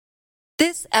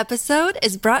This episode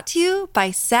is brought to you by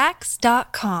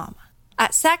Saks.com.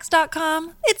 At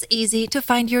Saks.com, it's easy to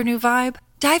find your new vibe.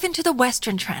 Dive into the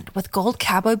Western trend with gold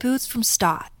cowboy boots from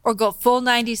Staud, or go full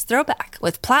 90s throwback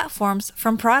with platforms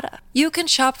from Prada. You can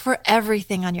shop for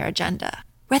everything on your agenda,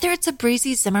 whether it's a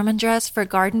breezy Zimmermann dress for a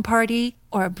garden party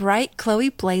or a bright Chloe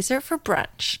blazer for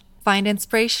brunch. Find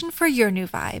inspiration for your new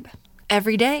vibe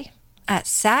every day at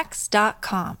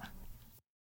Saks.com.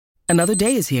 Another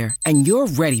day is here, and you're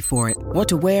ready for it. What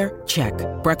to wear? Check.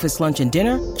 Breakfast, lunch, and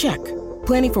dinner? Check.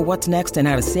 Planning for what's next and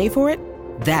how to save for it?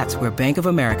 That's where Bank of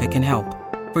America can help.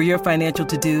 For your financial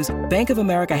to-dos, Bank of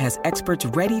America has experts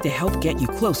ready to help get you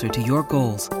closer to your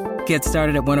goals. Get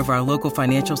started at one of our local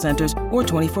financial centers or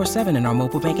 24/7 in our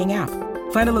mobile banking app.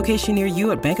 Find a location near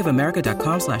you at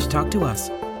bankofamerica.com/talktous.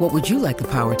 What would you like the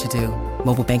power to do?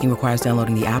 Mobile banking requires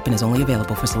downloading the app and is only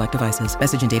available for select devices.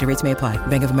 Message and data rates may apply.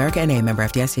 Bank of America N.A., member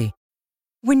FDIC.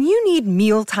 When you need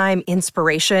mealtime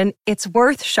inspiration, it's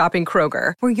worth shopping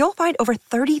Kroger, where you'll find over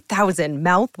 30,000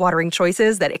 mouth-watering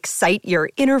choices that excite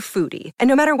your inner foodie. And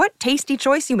no matter what tasty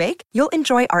choice you make, you'll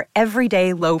enjoy our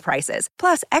everyday low prices,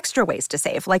 plus extra ways to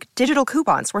save, like digital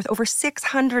coupons worth over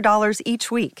 $600 each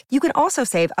week. You can also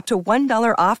save up to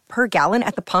 $1 off per gallon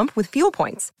at the pump with fuel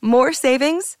points. More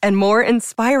savings and more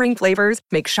inspiring flavors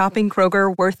make shopping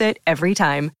Kroger worth it every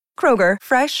time. Kroger,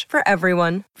 fresh for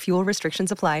everyone. Fuel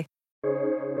restrictions apply.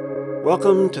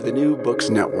 Welcome to the New Books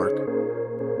Network.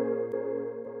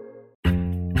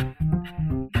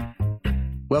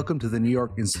 Welcome to the New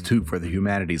York Institute for the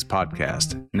Humanities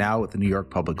podcast, now at the New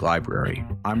York Public Library.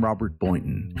 I'm Robert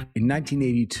Boynton. In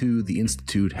 1982, the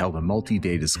Institute held a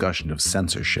multi-day discussion of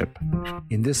censorship.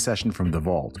 In this session from the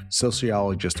Vault,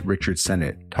 sociologist Richard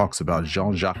Sennett talks about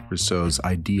Jean-Jacques Rousseau's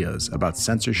ideas about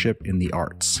censorship in the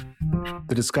arts.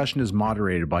 The discussion is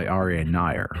moderated by Aria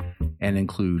Nair and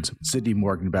includes Sidney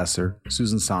Morgenbesser,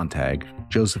 Susan Sontag,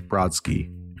 Joseph Brodsky,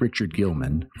 Richard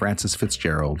Gilman, Francis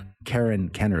Fitzgerald, Karen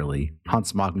Kennerly,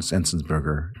 Hans Magnus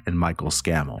Enzensberger, and Michael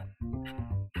Scammell.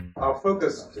 Our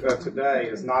focus today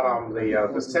is not on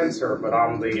the censor, but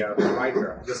on the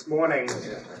writer. This morning,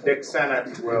 Dick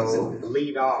Sennett will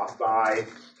lead off by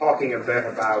talking a bit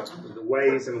about the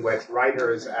ways in which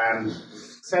writers and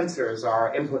censors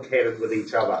are implicated with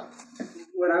each other.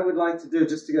 What I would like to do,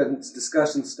 just to get this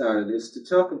discussion started, is to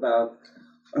talk about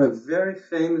a very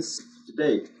famous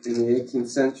debate in the 18th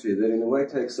century that in a way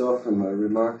takes off from a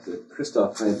remark that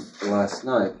Christoph made last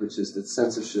night, which is that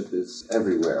censorship is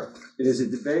everywhere. It is a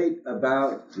debate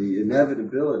about the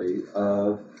inevitability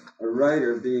of a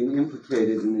writer being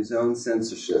implicated in his own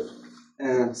censorship.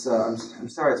 And so I'm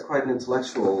sorry, it's quite an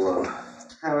intellectual...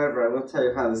 however, I will tell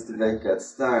you how this debate got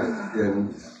started.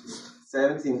 In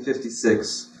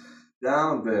 1756,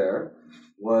 D'Alembert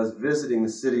was visiting the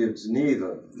city of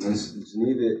Geneva. In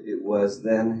Geneva, it was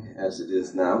then, as it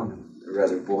is now, a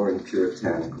rather boring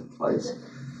puritanical place.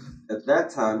 At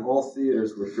that time, all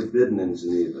theaters were forbidden in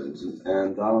Geneva,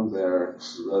 and D'Alembert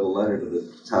wrote a letter to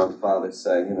the town father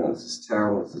saying, this is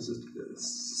terrible, this is a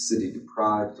city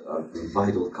deprived of a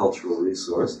vital cultural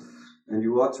resource, and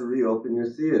you ought to reopen your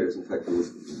theaters. In fact, it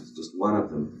was just one of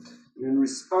them. In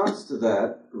response to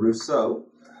that, Rousseau,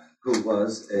 who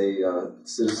was a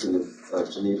citizen of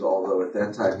Geneva, although at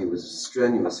that time he was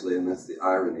strenuously, and that's the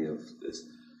irony of this,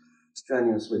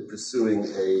 strenuously pursuing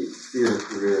a theater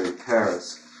career in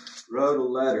Paris, wrote a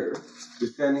letter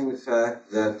defending the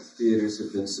fact that theaters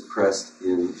had been suppressed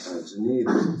in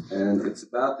Geneva. And it's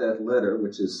about that letter,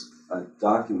 which is a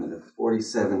document of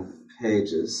 47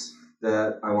 pages,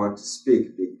 that I want to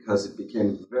speak, because it became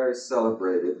a very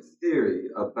celebrated theory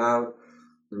about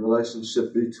the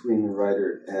relationship between the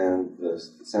writer and the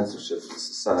censorship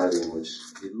society in which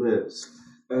he lives.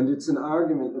 And it's an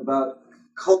argument about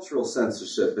cultural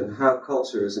censorship and how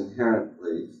culture is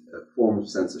inherently a form of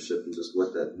censorship and just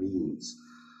what that means.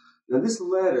 Now, this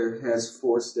letter has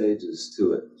 4 stages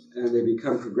to it, and they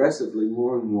become progressively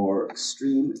more and more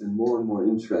extreme and more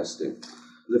interesting.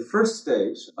 The first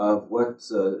stage of what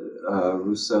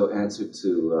Rousseau answered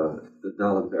to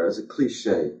D'Alembert is a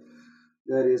cliché.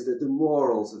 That is, that the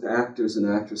morals of actors and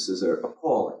actresses are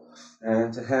appalling.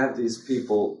 And to have these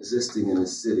people existing in a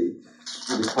city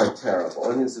is quite terrible.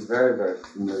 And it's a very, very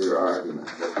familiar argument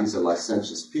that these are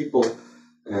licentious people,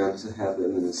 and to have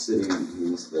them in a city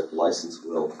means that license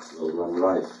will run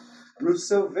riot.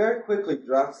 Rousseau very quickly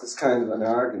drops this kind of an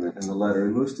argument in the letter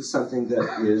and moves to something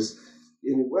that is,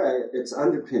 in a way, it's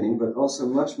underpinning, but also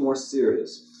much more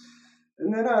serious.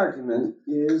 And that argument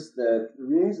is that the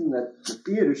reason that the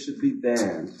theater should be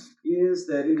banned is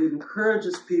that it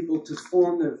encourages people to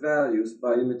form their values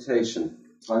by imitation,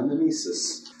 by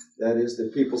mimesis. That is,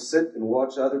 that people sit and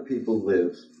watch other people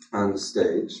live on the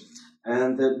stage,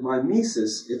 and that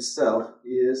mimesis itself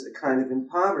is a kind of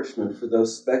impoverishment for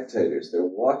those spectators. They're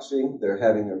watching, they're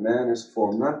having their manners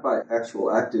formed not by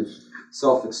actual active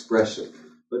self-expression,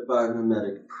 but by a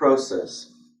mimetic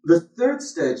process. The third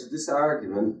stage of this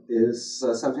argument is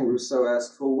something Rousseau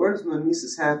asked for: where does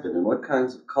mimesis happen, and what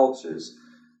kinds of cultures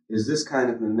is this kind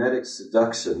of mimetic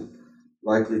seduction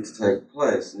likely to take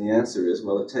place? And the answer is,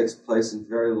 well, it takes place in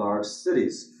very large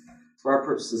cities. For our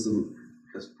purposes,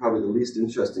 that's probably the least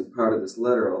interesting part of this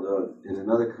letter, although in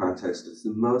another context it's the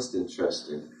most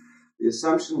interesting. The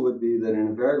assumption would be that in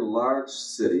a very large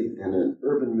city, in an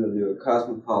urban milieu, a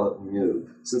cosmopolitan milieu,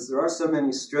 since there are so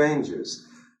many strangers,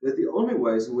 that the only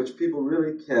ways in which people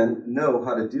really can know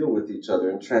how to deal with each other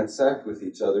and transact with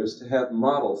each other is to have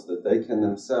models that they can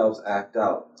themselves act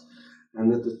out.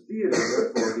 And that the theater,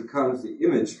 therefore, becomes the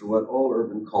image for what all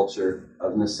urban culture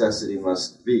of necessity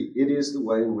must be. It is the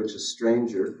way in which a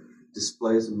stranger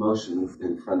displays emotion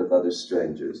in front of other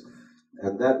strangers.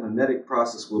 And that mimetic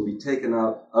process will be taken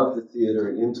out of the theater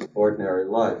and into ordinary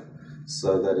life.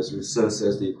 So that, as Rousseau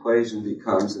says, the equation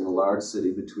becomes, in a large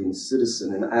city, between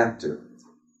citizen and actor.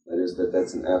 That is,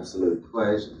 that's an absolute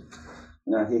equation.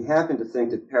 Now, he happened to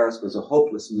think that Paris was a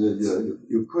hopeless milieu.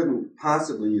 You couldn't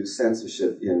possibly use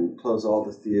censorship and close all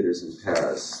the theaters in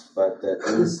Paris, but that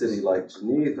in a city like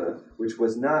Geneva, which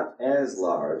was not as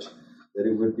large, that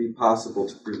it would be possible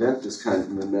to prevent this kind of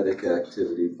mimetic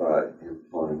activity by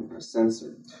employing a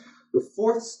censor. The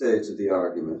fourth stage of the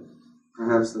argument,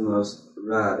 perhaps the most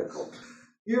radical.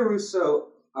 Here Rousseau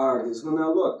argues, well,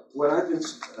 now look, what I've been,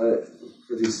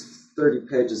 for these 30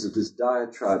 pages of this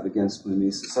diatribe against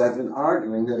mimesis, I've been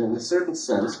arguing that in a certain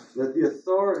sense, that the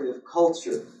authority of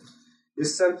culture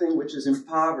is something which is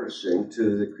impoverishing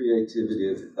to the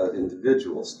creativity of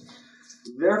individuals.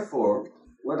 Therefore,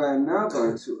 what I am now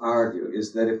going to argue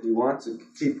is that if we want to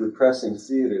keep repressing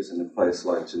theaters in a place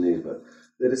like Geneva,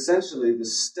 that essentially the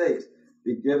state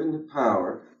be given the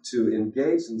power to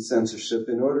engage in censorship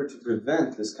in order to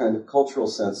prevent this kind of cultural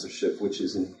censorship which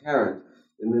is inherent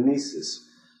in mimesis.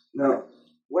 Now,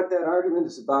 what that argument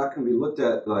is about can be looked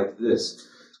at like this.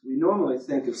 We normally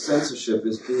think of censorship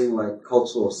as being like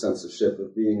cultural censorship,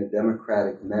 of being a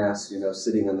democratic mass,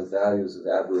 sitting on the values of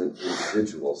aberrant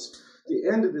individuals. At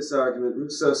the end of this argument,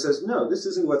 Rousseau says, no, this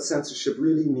isn't what censorship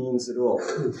really means at all.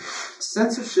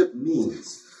 Censorship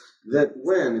means that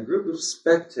when a group of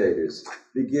spectators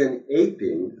begin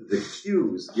aping the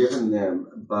cues given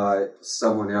them by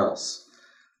someone else,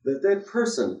 that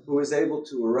person who is able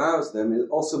to arouse them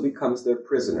also becomes their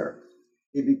prisoner.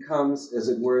 He becomes, as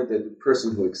it were, the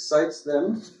person who excites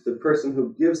them, the person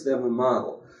who gives them a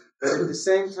model. But at the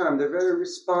same time, their very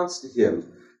response to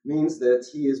him means that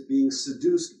he is being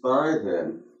seduced by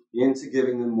them into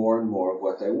giving them more and more of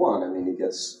what they want. I mean,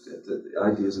 the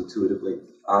idea is intuitively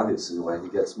obvious in a way. He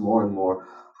gets more and more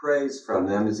praise from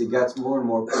them. As he gets more and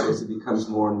more praise, he becomes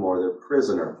more and more their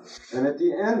prisoner. And at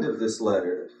the end of this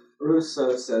letter,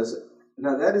 Rousseau says,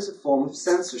 now that is a form of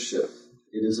censorship.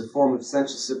 It is a form of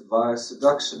censorship via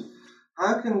seduction.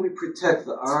 How can we protect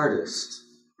the artist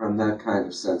from that kind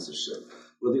of censorship?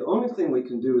 Well, the only thing we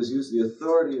can do is use the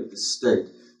authority of the state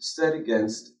set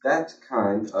against that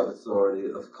kind of authority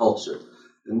of culture.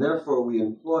 And therefore we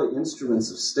employ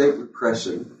instruments of state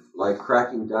repression, like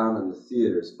cracking down on the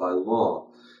theaters by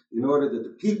law, in order that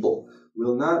the people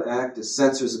will not act as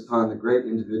censors upon the great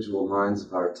individual minds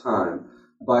of our time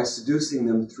by seducing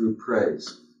them through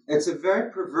praise. It's a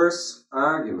very perverse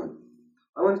argument.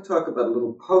 I want to talk about a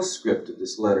little postscript of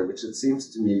this letter, which it seems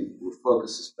to me will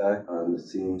focus us back on the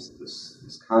themes of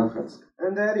this conference.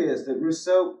 And that is that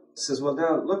Rousseau says, well,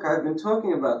 now, look, I've been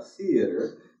talking about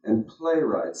theater and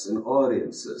playwrights and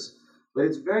audiences, but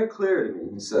it's very clear to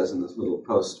me, he says in this little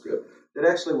postscript, that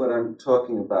actually what I'm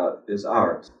talking about is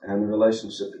art and the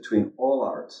relationship between all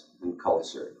art and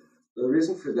culture. The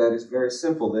reason for that is very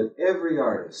simple, that every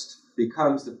artist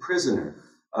becomes the prisoner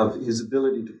of his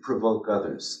ability to provoke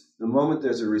others. The moment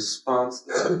there's a response,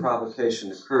 that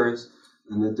provocation occurs,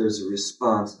 and that there's a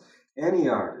response, any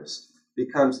artist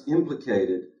becomes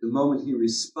implicated the moment he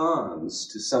responds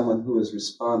to someone who has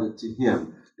responded to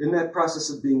him, in that process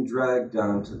of being dragged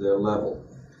down to their level.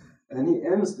 And he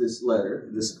ends this letter,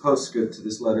 this postscript to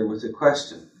this letter, with a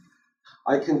question.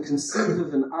 I can conceive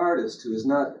of an artist who is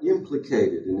not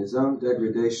implicated in his own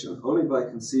degradation only by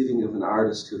conceiving of an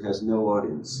artist who has no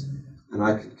audience. And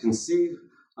I can conceive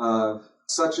of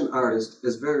such an artist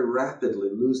as very rapidly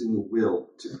losing the will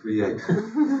to create.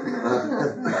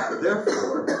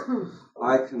 Therefore,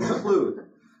 I conclude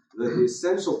that the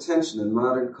essential tension in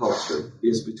modern culture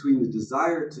is between the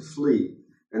desire to flee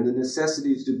and the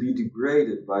necessity to be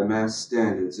degraded by mass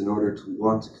standards in order to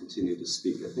want to continue to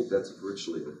speak. I think that's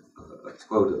virtually a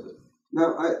quote of it.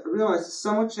 Now, I realize it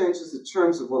somewhat changes the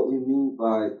terms of what we mean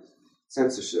by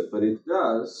censorship, but it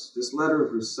does. This letter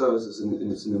of Rousseau's is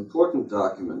an important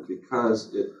document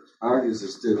because it argues,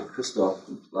 as did Christoph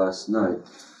last night,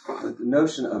 that the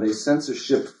notion of a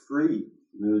censorship-free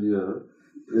milieu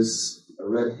is a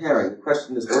red herring. The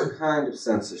question is, what kind of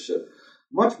censorship?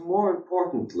 Much more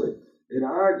importantly, it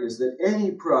argues that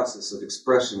any process of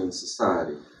expression in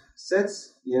society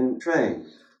sets in train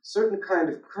certain kind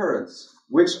of currents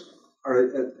which are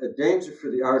a danger for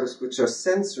the artist, which are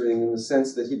censoring in the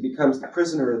sense that he becomes the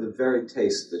prisoner of the very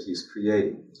taste that he's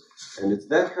creating. And it's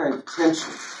that kind of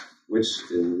tension which,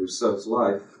 in Rousseau's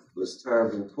life, was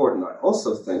terribly important. I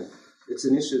also think it's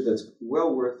an issue that's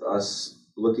well worth us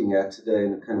looking at today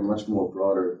in a kind of much more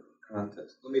broader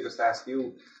context. Let me just ask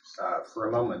you for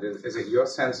a moment, is it your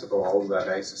sense at all that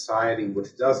a society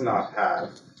which does not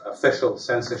have official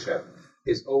censorship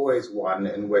is always one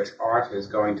in which art is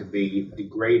going to be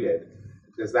degraded?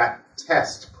 Does that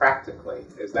test practically?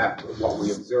 Is that what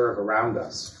we observe around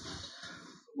us?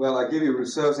 Well, I give you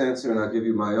Rousseau's answer and I'll give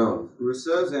you my own.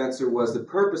 Rousseau's answer was the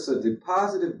purpose of the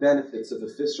positive benefits of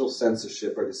official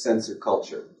censorship are to censor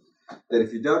culture. That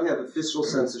if you don't have official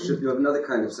censorship, you have another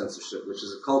kind of censorship, which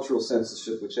is a cultural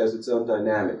censorship, which has its own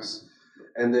dynamics.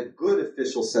 And that good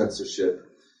official censorship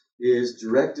is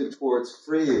directed towards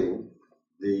freeing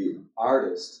the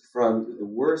artist from the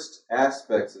worst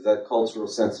aspects of that cultural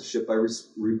censorship by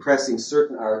repressing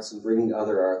certain arts and bringing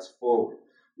other arts forward.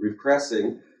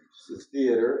 Repressing the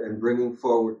theater and bringing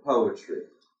forward poetry,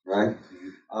 right?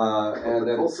 And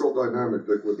the cultural dynamic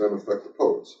that would then affect the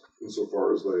poets,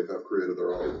 insofar as they have created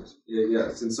their audience.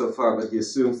 Yes, insofar, but he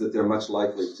assumes that they're much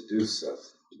likely to do so.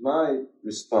 My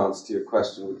response to your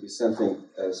question would be something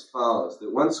as follows,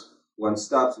 that once one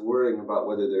stops worrying about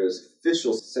whether there is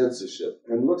official censorship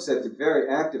and looks at the very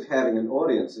act of having an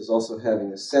audience as also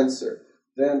having a censor,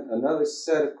 then another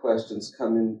set of questions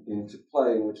come into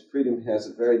play in which freedom has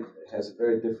a very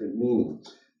different meaning.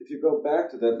 If you go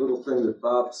back to that little thing that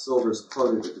Bob Silvers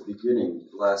quoted at the beginning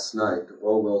last night,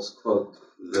 Orwell's quote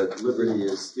that liberty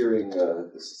is hearing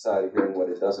the society hearing what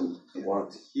it doesn't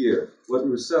want to hear, what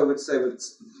Rousseau would say would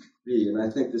be, and I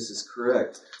think this is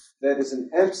correct, that is an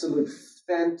absolute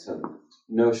phantom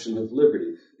notion of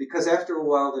liberty, because after a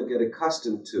while they get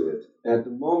accustomed to it. At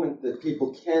the moment that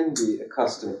people can be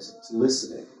accustomed to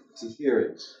listening, to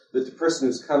hearing, that the person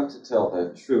who's come to tell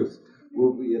that truth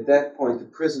will be at that point the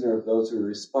prisoner of those who are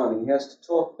responding. He has to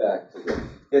talk back to them.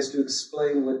 He has to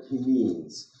explain what he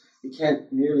means. He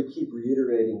can't merely keep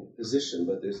reiterating position,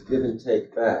 but there's give and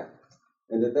take back.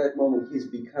 And at that moment, he's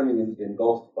becoming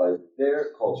engulfed by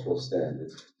their cultural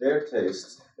standards, their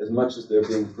tastes, as much as they're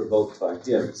being provoked by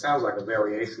him. It sounds like a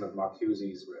variation of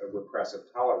Marcuse's repressive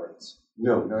tolerance.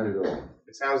 No, not at all.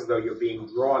 It sounds as though you're being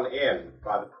drawn in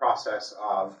by the process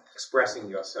of expressing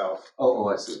yourself. Oh,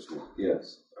 I see what you mean.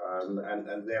 Yes.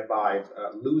 And thereby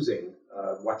losing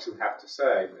what you have to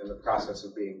say in the process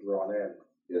of being drawn in.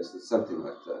 Yes, it's something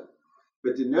like that.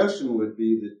 But the notion would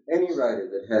be that any writer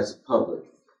that has a public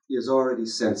is already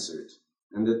censored,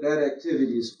 and that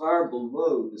activity is far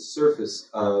below the surface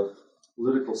of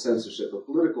political censorship. A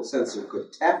political censor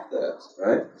could tap that,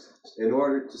 right, in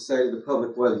order to say to the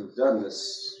public, well, you've done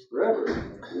this forever.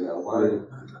 Why?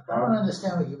 I don't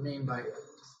understand what you mean by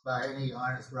any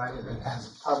artist writer that has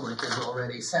a public is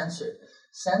already censored.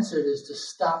 Censored is to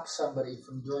stop somebody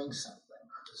from doing something.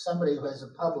 Somebody who has a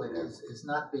public is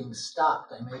not being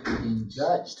stopped. They may be being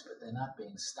judged, but they're not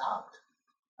being stopped.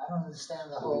 I don't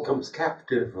understand the whole... It becomes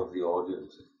captive of the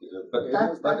audience.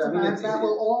 That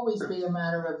will always be a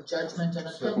matter of judgment and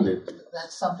opinion. Certainly.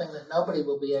 That's something that nobody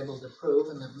will be able to prove,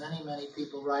 and that many, many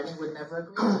people writing would never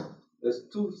agree to. There's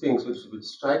two things which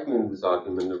strike me in this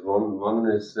argument. One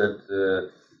is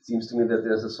that it seems to me that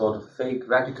there's a sort of fake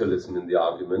radicalism in the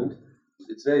argument.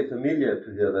 It's very familiar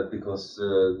to hear that because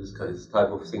this type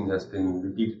of thing has been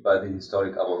repeated by the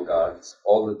historic avant-gardes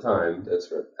all the time. That's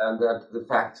right. And that the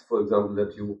fact, for example,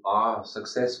 that you are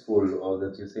successful or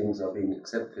that your things are being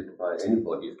accepted by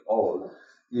anybody at all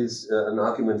is an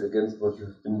argument against what you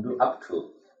have been up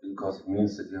to, because it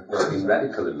means that you have not been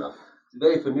radical enough. It's a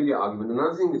very familiar argument.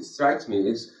 Another thing that strikes me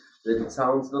is that it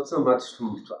sounds not so much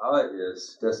to our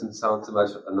ears, it doesn't sound so much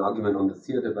an argument on the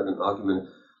theater, but an argument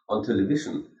on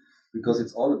television. Because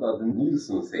it's all about the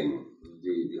Nielsen thing,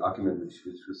 the argument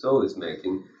which Rousseau is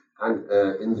making. And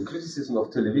in the criticism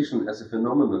of television as a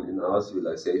phenomenon in our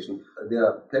civilization, there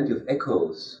are plenty of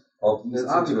echoes of these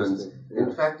arguments. Yeah.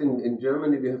 In fact, in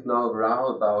Germany we have now a row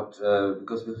about,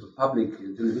 because we have a public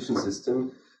television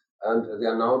system, And they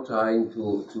are now trying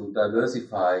to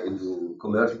diversify into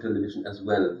commercial television as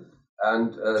well.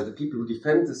 And the people who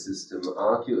defend the system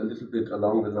argue a little bit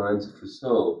along the lines of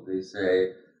Rousseau. They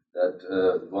say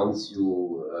that once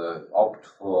you opt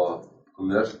for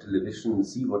commercial television,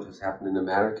 see what has happened in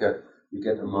America, you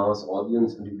get a mass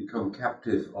audience and you become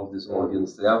captive of this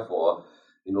audience. Therefore,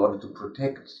 in order to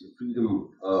protect the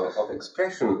freedom of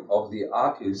expression of the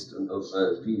artist, and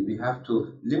we have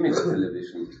to limit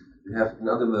television. We have, in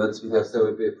other words, we have that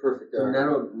would be a perfect to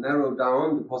narrow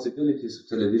down the possibilities of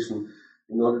television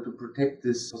in order to protect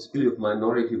this possibility of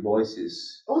minority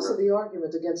voices. Also, the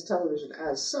argument against television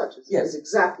as such is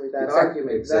exactly that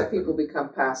argument, that people become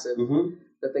passive,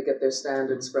 that they get their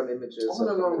standards from images.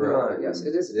 Right. Yes,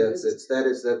 it is. Yes, that's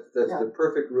the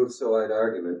perfect Rousseauite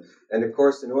argument. And of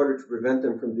course, in order to prevent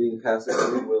them from being passive,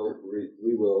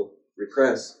 we will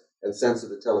repress and censor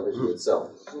the television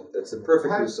itself. That's a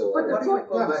perfect Rousseauite argument.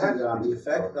 What do you call the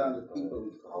effect on the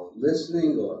people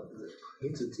listening, or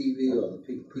to TV, or the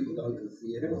people going to the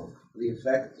theater, the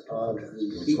effect of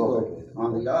the people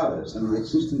on the artists? I mean, it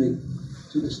seems to me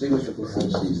two distinguishable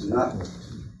species. I'm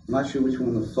not sure which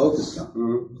one to focus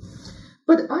on.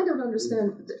 But I don't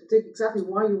understand exactly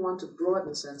why you want to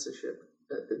broaden censorship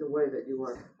in the way that you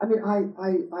are. I mean,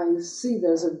 I see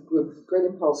there's a great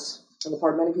impulse on the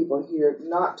part of many people here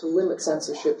not to limit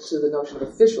censorship to the notion of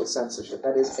official censorship,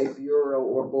 that is, a bureau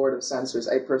or board of censors,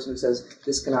 a person who says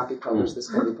this cannot be published, this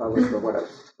can be published, or whatever.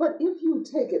 But if you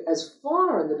take it as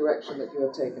far in the direction that you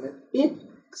have taken it,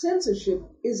 censorship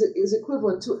is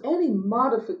equivalent to any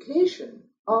modification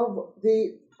of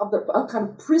a kind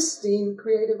of pristine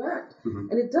creative act.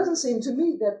 And it doesn't seem to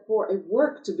me that for a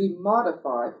work to be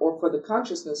modified, or for the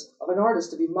consciousness of an artist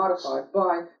to be modified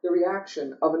by the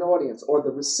reaction of an audience or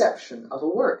the reception of a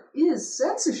work, is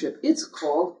censorship. It's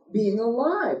called being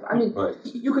alive. I mean,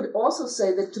 you could also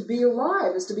say that to be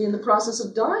alive is to be in the process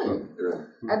of dying.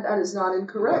 And that is not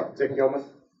incorrect. Dick Gilman?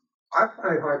 I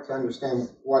find it hard to understand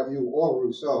what you or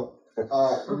Rousseau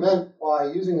meant by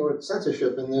using the word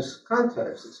censorship in this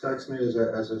context. It strikes me as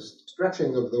a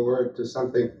stretching of the word to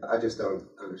something I just don't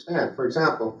understand. For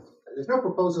example, there's no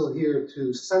proposal here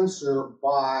to censor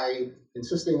by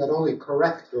insisting that only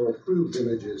correct or approved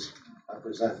images are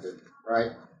presented,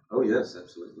 right? Oh, yes,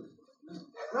 absolutely.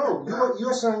 No,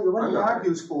 you're saying that what he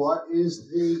argues for is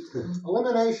the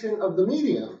elimination of the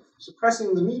medium,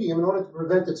 suppressing the medium in order to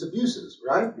prevent its abuses,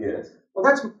 right? Yes. Well,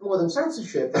 that's more than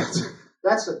censorship.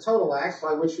 That's a total act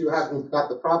by which you haven't got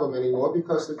the problem anymore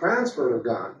because the grounds for it are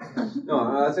gone. No,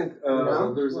 I think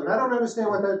there's. I don't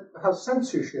understand how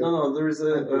censorship. No, there is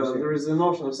a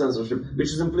notion of censorship which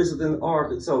is implicit in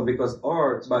art itself, because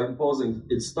art, by imposing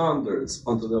its standards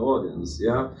onto the audience,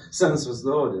 censors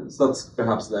the audience. That's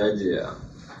perhaps the idea.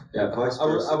 Yeah,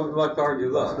 I would like to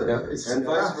argue that. Yeah, and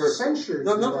vice versa.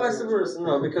 No, not vice versa.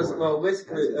 No, because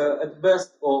basically, at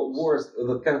best or worst,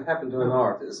 that can happen to an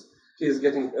artist. He is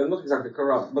getting not exactly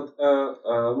corrupt, but we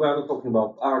are not talking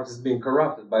about artists being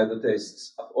corrupted by the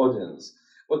tastes of audience.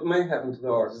 What may happen to the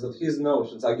artist is that his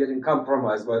notions are getting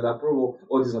compromised by the approval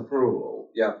or disapproval.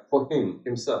 For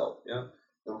himself.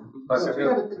 Well,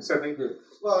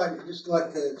 I'd just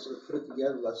like to sort of put it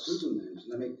together like Susan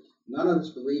mentioned. I mean, none of us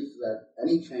believe that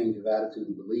any change of attitude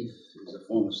and belief is a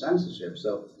form of censorship.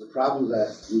 So the problem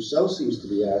that Rousseau seems to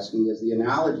be asking is the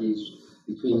analogies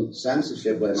between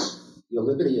censorship when your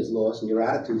liberty is lost and your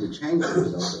attitudes are changed as a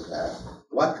result of that.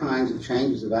 What kinds of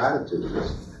changes of attitudes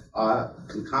are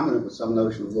concomitant with some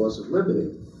notion of loss of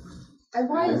liberty? And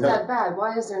why is that bad?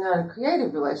 Why is there not a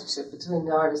creative relationship between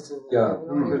the artist and that's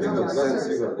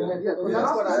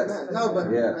what I meant. No, but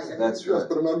that's right. Yes,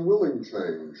 but an unwilling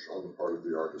change on the part of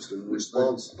the artist in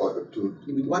response to what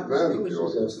distinguishes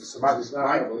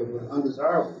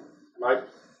undesirable. Mike?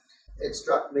 It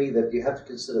struck me that you have to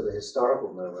consider the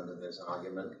historical moment of this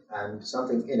argument, and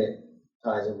something in it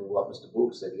ties in with what Mr.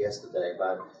 Book said yesterday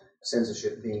about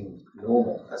censorship being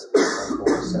normal, as it was some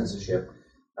form of censorship.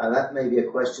 That may be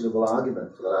a questionable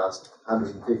argument for the last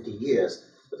 150 years,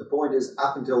 but the point is,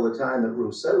 up until the time that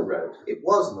Rousseau wrote, it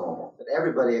was normal, that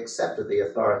everybody accepted the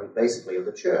authority, basically, of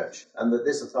the church, and that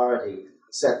this authority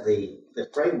set the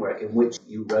framework in which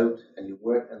you wrote and you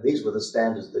worked, and these were the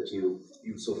standards that you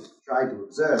sort of tried to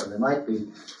observe. And there might be,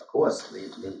 of course,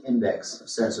 the index of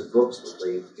censored books was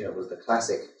the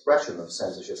classic expression of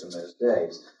censorship in those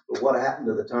days. But what happened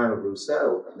at the time of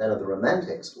Rousseau and then of the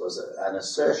Romantics was an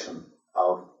assertion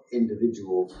of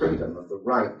individual freedom, of the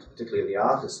right, particularly of the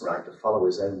artist's right, to follow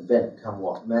his own bent, come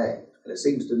what may. And it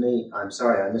seems to me, I'm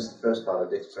sorry I missed the first part of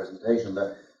Dick's presentation,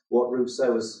 but what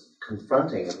Rousseau is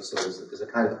confronting is a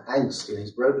kind of angst.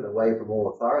 He's broken away from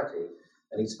all authority,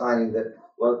 and he's finding that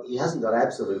Well, he hasn't got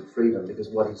absolute freedom because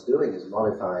what he's doing is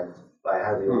modified by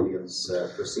how the audience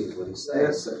perceives what he's saying.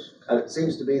 Yes. And it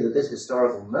seems to me that this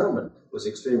historical moment was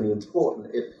extremely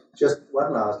important. Just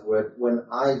one last word. When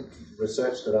I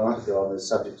researched an article on this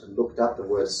subject and looked up the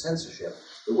word censorship,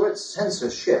 the word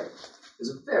censorship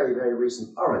is a very, very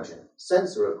recent origin.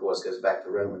 Censor, of course, goes back to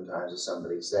Roman times, as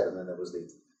somebody said, and then there was the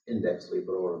Index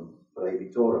Librorum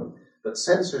Prohibitorum. But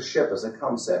censorship as a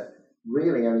concept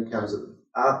really only comes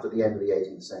after the end of the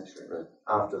 18th century,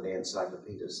 after the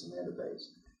encyclopedists and their debates.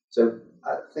 So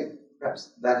I think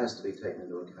perhaps that has to be taken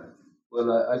into account. Well,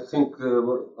 I think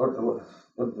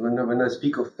when I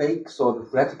speak of fake sort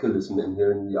of radicalism in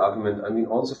here in the argument, I mean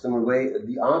also from the way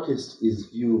the artist is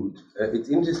viewed. It's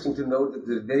interesting to note that at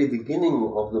the very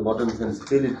beginning of the modern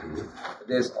sensibility,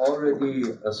 there's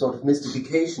already a sort of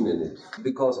mystification in it,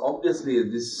 because obviously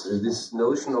this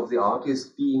notion of the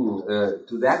artist being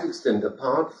to that extent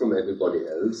apart from everybody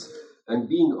else and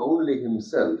being only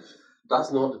himself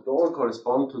does not at all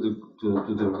correspond to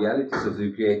the realities of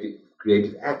the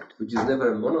creative act, which is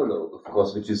never a monologue, of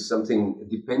course, which is something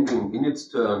depending in its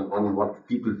turn on what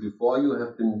people before you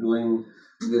have been doing.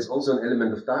 There's also an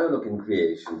element of dialogue in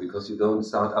creation, because you don't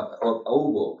start up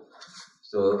over.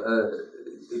 So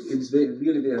it's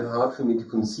really very hard for me to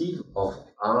conceive of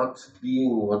art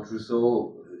being what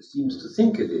Rousseau seems to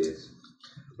think it is.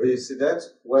 Well, you see,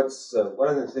 that's what's one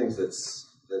of the things that's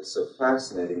so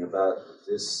fascinating about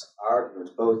this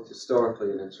argument, both historically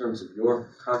and in terms of your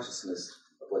consciousness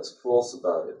of what's false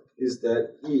about it, is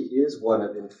that he is one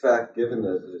of, in fact, given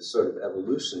the sort of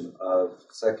evolution of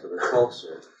secular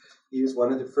culture, he is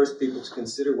one of the first people to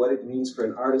consider what it means for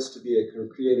an artist to be a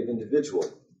creative individual.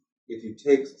 If you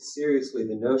take seriously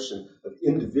the notion of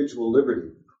individual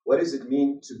liberty, what does it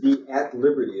mean to be at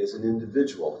liberty as an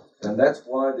individual? And that's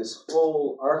why this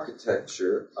whole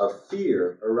architecture of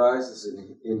fear arises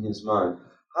in his mind.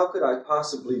 How could I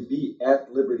possibly be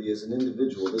at liberty as an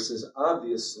individual? This is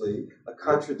obviously a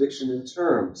contradiction in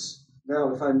terms.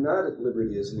 Now, if I'm not at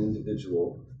liberty as an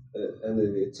individual, and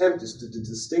the attempt is to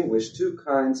distinguish two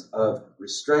kinds of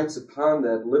restraints upon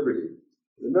that liberty,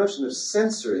 the notion of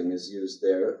censoring is used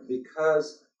there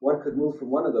because one could move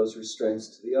from one of those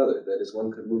restraints to the other. That is,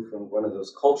 one could move from one of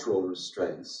those cultural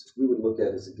restraints we would look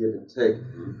at as a give and take.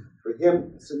 For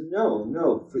him, so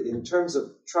no. In terms of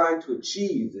trying to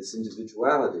achieve this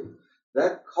individuality,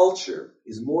 that culture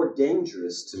is more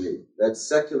dangerous to me. That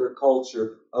secular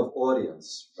culture of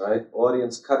audience, right?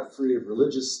 Audience cut free of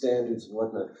religious standards and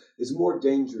whatnot, is more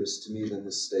dangerous to me than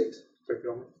the state.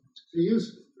 To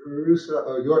use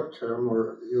Rousseau, your term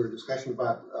or your discussion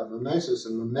about mimesis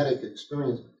and mimetic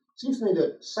experience, it seems to me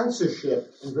that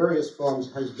censorship in various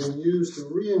forms has been used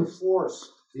to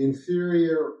reinforce the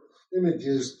inferior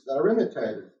images that are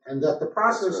imitated, and that the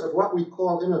process of what we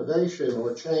call innovation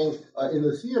or change in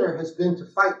the theater has been to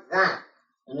fight that.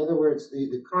 In other words,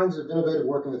 the kinds of innovative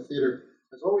work in the theater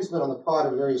has always been on the part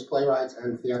of various playwrights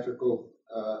and theatrical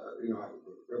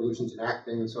revolutions in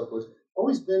acting and so forth,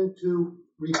 always been to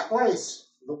replace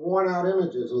the worn-out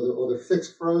images or the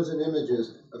fixed, frozen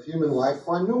images of human life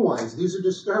by new ones. These are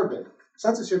disturbing.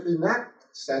 Censorship in that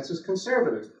sense is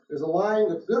conservative. There's a line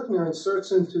that Buchner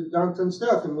inserts into Danton's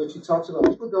Death in which he talks about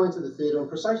people going to the theater and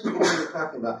precisely what you're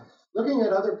talking about, looking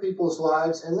at other people's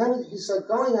lives, and then he said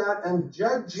going out and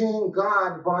judging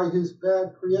God by his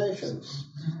bad creations.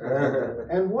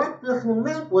 And what Buchner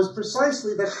meant was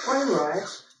precisely that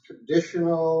playwrights,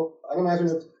 traditional,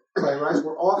 unimaginative playwrights,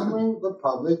 were offering the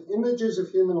public images of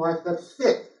human life that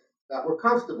fit, that were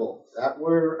comfortable, that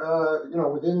were,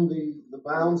 within the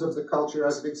bounds of the culture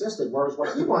as it existed. Whereas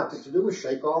what he wanted to do was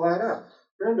shake all that up.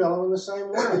 Pirandello in the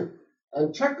same way.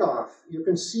 And Chekhov, you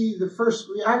can see the first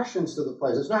reactions to the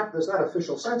plays. There's not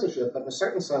official censorship, but in a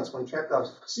certain sense, when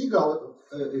Chekhov's Seagull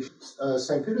at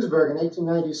St. Petersburg in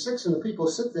 1896, and the people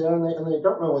sit there and they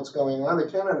don't know what's going on,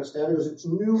 they can't understand it because it's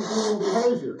new human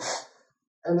behavior.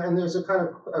 And there's a kind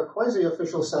of a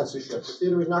quasi-official censorship. The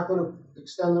theater is not going to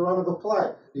extend the run of the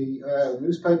play. The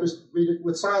newspapers read it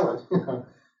with silence.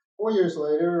 4 years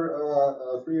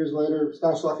later, 3 years later,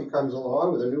 Stanislavski comes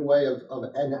along with a new way of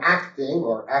enacting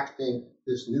or acting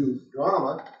this new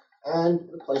drama, and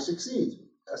the play succeeds.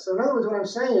 So in other words, what I'm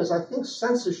saying is I think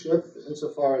censorship,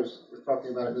 insofar as we're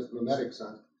talking about it in this mimetic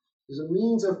sense, is a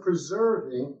means of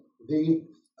preserving the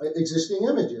existing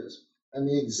images and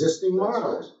the existing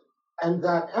models. And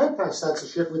that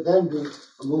anti-censorship would then be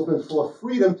a movement for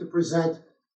freedom to present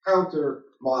counter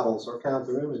models or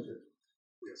counter images.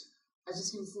 Yes. I was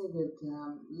just going to say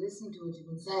that listening to what you've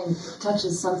been saying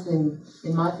touches something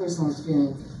in my personal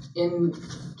experience. In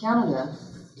Canada,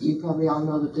 you probably all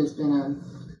know that there's been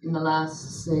in the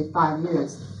last, say, 5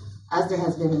 years, as there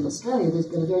has been in Australia, there's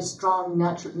been a very strong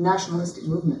nationalistic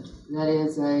movement. That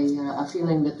is a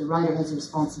feeling that the writer has a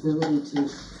responsibility to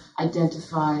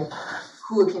identify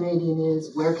who a Canadian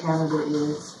is, where Canada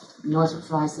is. Northrop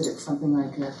Frye said it's something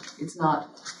like, it's not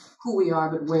who we are,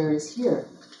 but where is here.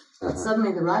 But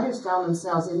suddenly the writers found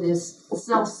themselves in this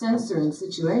self-censoring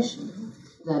situation.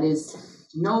 That is,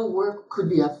 no work could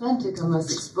be authentic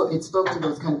unless it spoke to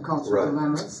those kind of cultural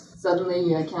dilemmas.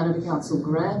 Suddenly, Canada Council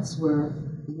grants were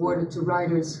awarded to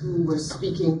writers who were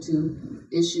speaking to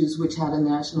issues which had a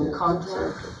national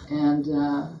content, and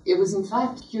it was in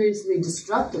fact curiously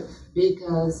destructive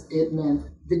because it meant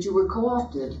that you were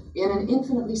co-opted in an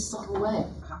infinitely subtle way.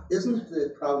 Isn't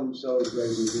the problem Rousseau is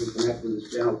raising being connected with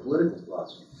his general political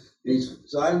philosophy?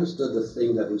 So I understood the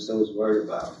thing that Rousseau was worried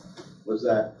about was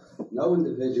that no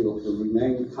individual can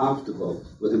remain comfortable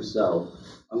with himself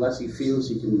unless he feels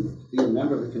he can be a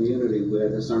member of a community where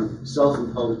there's some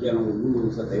self-imposed general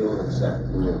rules that they all accept.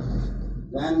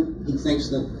 Then he thinks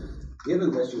that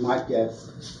given this, you might get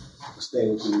a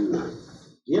stable community.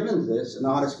 Given this, an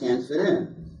artist can't fit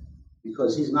in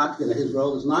because his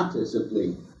role is not to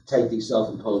simply take these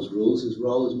self-imposed rules. His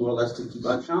role is more or less to keep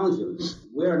on challenging them.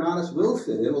 Where an artist will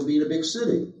fit in will be in a big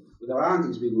city, where there aren't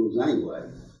these big rules anyway.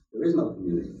 There is no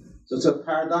community. So it's a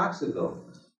paradoxical.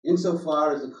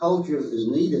 Insofar as the culture is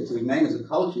needed to remain as a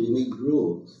culture, you need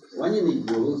rules. When you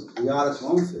need rules, the artist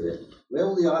won't fit in. Where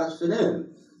will the artist fit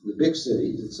in? The big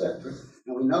cities, etc.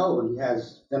 And we know when he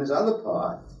has then his other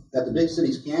part that the big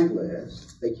cities can't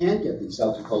last. They can't get these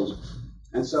self-imposed.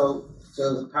 And so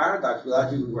the paradox,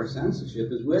 without using the word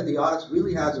censorship, is where the artist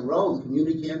really has a role, the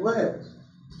community can't last.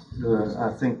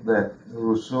 I think that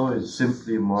Rousseau is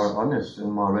simply more honest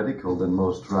and more radical than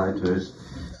most writers.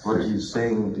 What he's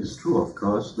saying is true, of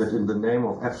course, that in the name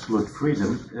of absolute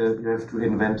freedom, you have to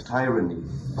invent tyranny.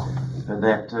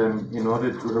 That in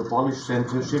order to abolish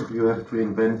censorship, you have to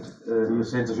invent a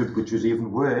censorship which is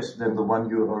even worse than the one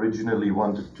you originally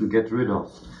wanted to get rid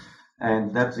of.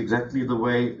 And that's exactly the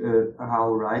way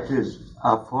how writers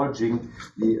are forging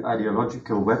the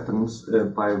ideological weapons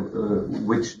by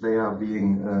which they are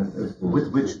being,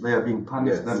 with which they are being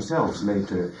punished themselves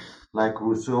later. Like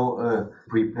Rousseau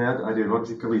prepared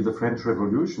ideologically the French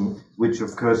Revolution, which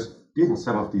of course did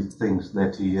some of these things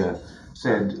that he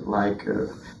said, like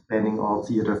banning all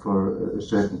theater for a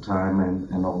certain time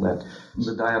and all that.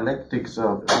 The dialectics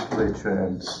of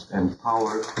literature and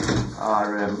power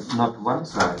are not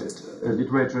one-sided.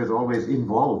 Literature is always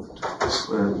involved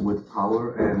with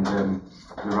power, and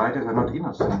the writers are not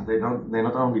innocent. They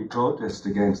not only protest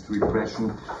against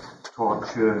repression,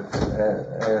 torture,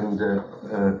 and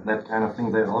that kind of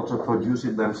thing, they also produce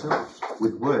it themselves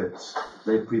with words.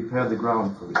 They prepare the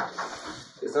ground for it.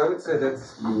 Yes, I would say that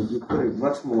you put it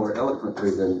much more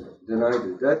eloquently than I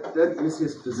do. That is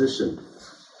his position.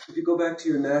 If you go back to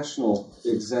your national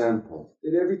example,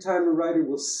 that every time a writer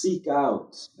will seek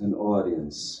out an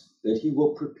audience, that he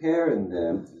will prepare in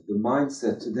them the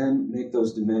mindset to then make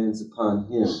those demands upon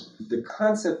him. The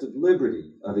concept of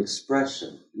liberty, of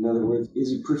expression, in other words,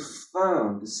 is a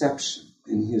profound deception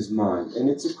in his mind. And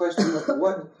it's a question of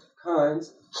what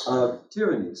kinds of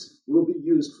tyrannies will be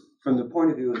used from the point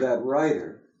of view of that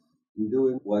writer in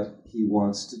doing what he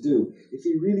wants to do. If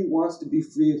he really wants to be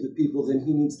free of the people, then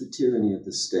he needs the tyranny of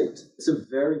the state. It's a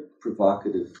very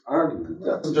provocative argument.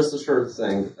 Just a short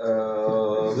thing.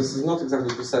 This is not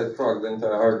exactly to side Prague, the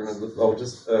entire argument, but I'll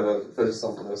just finish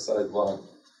something aside one.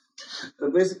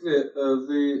 Basically,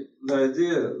 the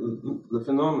idea, the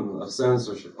phenomenon of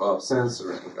censorship, of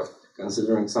censoring, of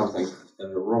considering something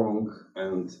wrong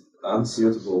and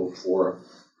unsuitable for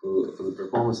the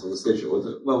performance of the stage,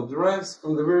 derives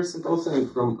from the very simple thing,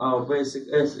 from our basic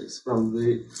ethics, from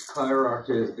the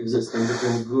hierarchy existing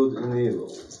between good and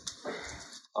evil.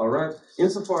 All right?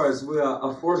 Insofar as we are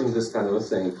affording this kind of a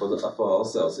thing for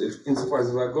ourselves, insofar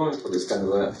as we are going for this kind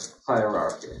of a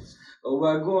hierarchy, we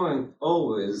are going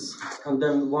always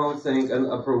condemn one thing and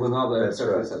approve another,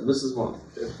 etc. Right. This is one.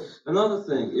 Another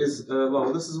thing is,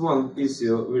 this is one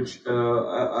issue which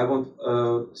I want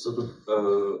sort of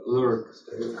lurk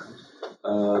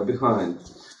behind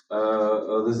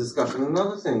this discussion.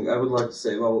 Another thing I would like to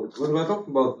say, when we're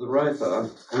talking about the writer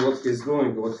and what he's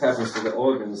doing, what happens to the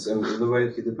audience, and the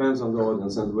way he depends on the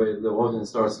audience, and the way the audience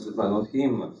starts to depend on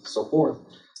him, and so forth,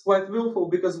 it's quite willful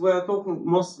because we are talking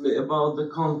mostly about the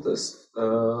context,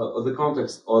 or the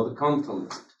context, or the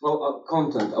content,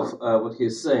 content of what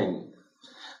he's saying.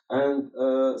 And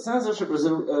censorship,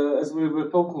 as we were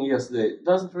talking yesterday,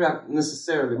 doesn't react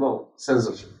necessarily,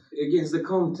 censorship, against the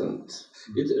content.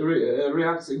 It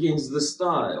reacts against the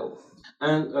style.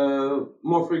 and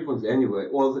more frequently anyway,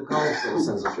 or the cultural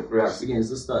censorship reacts against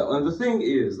the style. And the thing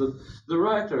is that the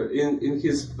writer in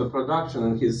his production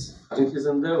and in his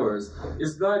endeavors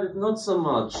is guided not so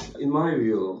much, in my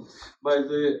view, by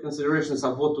the considerations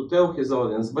of what to tell his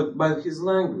audience, but by his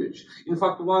language. In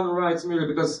fact, one writes merely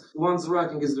because one's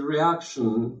writing is the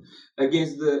reaction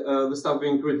against the stuff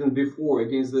being written before,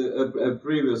 against the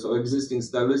previous or existing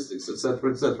stylistics,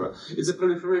 etc., etc. It's a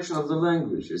proliferation of the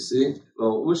language, you see.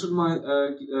 Well, we should mind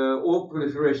all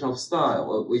proliferation of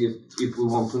style if we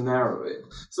want to narrow it.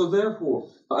 So therefore,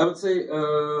 I would say,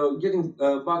 getting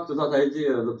back to that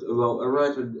idea that a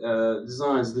writer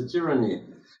designs the tyranny.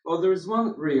 Well, there is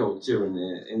one real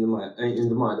tyranny in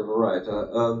the mind of a writer: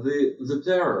 the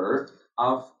terror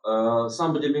of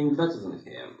somebody being better than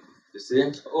him. You see,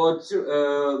 or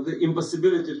the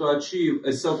impossibility to achieve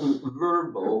a certain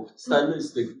verbal,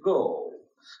 stylistic goal.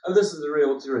 And this is the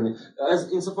real tyranny.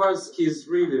 As insofar as he's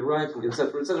really writing,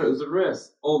 etc., etc., the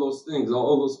rest, all those things,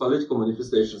 all those political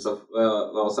manifestations of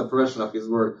suppression of his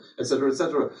work, etc.,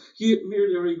 etc., he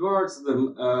merely regards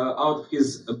them out of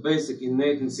his basic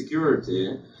innate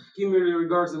insecurity. He merely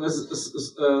regards them as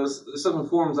certain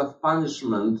forms of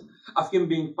punishment, of him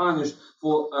being punished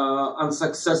for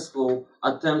unsuccessful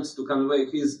attempts to convey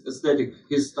his aesthetic,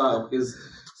 his style, his.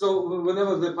 So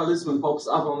whenever the policeman pops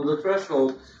up on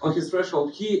his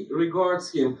threshold, he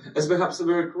regards him as perhaps a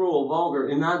very cruel, vulgar,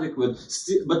 inadequate,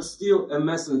 but still a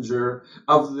messenger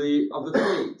of the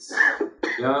fates.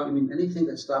 Yeah. I mean, anything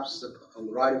that stops a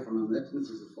writer from omnipotence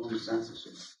is a form of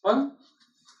censorship. What?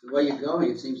 The way you're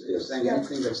going, it seems you're saying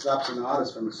anything that stops an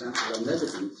artist from a sense of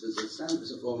omnipotence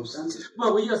is a form of censorship.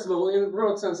 Well, yes, well, in a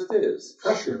broad sense it is.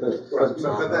 Sure, but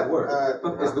that word,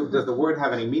 does the word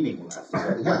have any meaning left?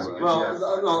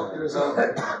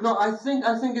 No, I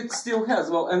think it still has.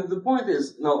 Well, and the point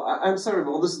is, I'm sorry,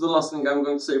 well, this is the last thing I'm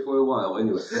going to say for a while,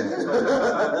 anyway.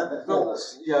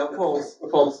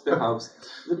 False, perhaps.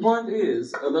 The point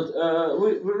is that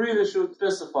we really should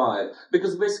specify,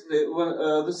 because basically when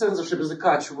the censorship is a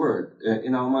catch word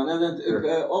in our mind, and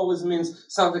it always means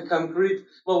something concrete,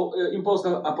 imposed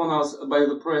upon us by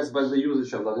the press, by the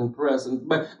usage of that in press, and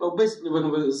basically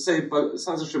when we say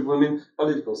censorship, we mean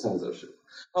political censorship.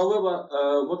 However,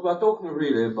 what we're talking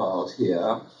really about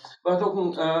here, we're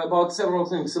talking about several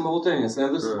things simultaneously,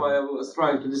 and this is why I was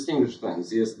trying to distinguish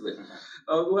things yesterday.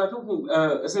 We're talking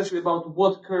essentially about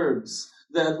what curbs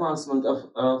the advancement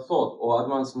of thought, or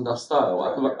advancement of style,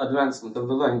 or advancement of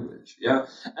the language. Yeah,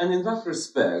 and in that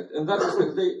respect,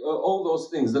 all those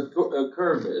things that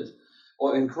curb it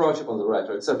or encroach upon the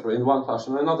writer, etc., in one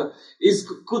fashion or another,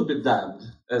 could be dubbed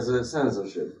as a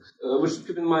censorship. We should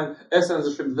keep in mind a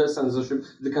censorship,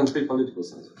 the concrete political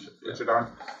censorship. Yeah. Richard Arndt?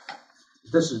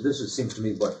 This seems to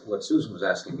me what Susan was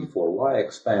asking before. Why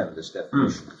expand this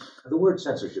definition? The word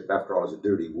censorship, after all, is a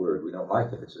dirty word. We don't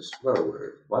like it. It's a swear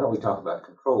word. Why don't we talk about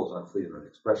controls on freedom of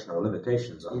expression or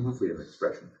limitations on freedom of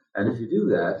expression? And if you do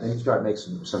that, then you start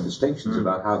making some distinctions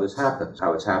about how this happens,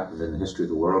 how it's happened in the history of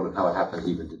the world, and how it happens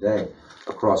even today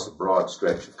across a broad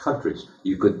stretch of countries.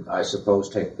 You could, I suppose,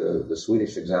 take the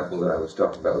Swedish example that I was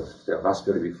talking about last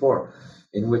before,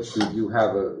 in which you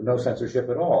have no censorship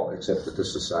at all, except that the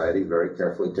society very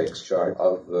carefully takes charge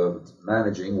of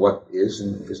managing what is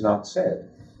and is not said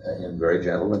in very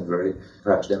gentle and very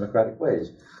perhaps democratic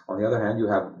ways. On the other hand, you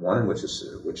have one in which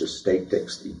a state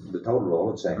takes the total role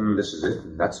and saying, this is it,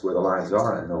 and that's where the lines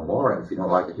are, and no more, and if you don't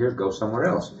like it here, go somewhere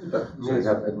else. So you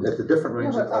have a different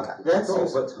range of control.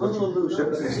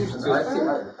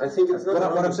 I think it's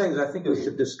not... What I'm saying is I think we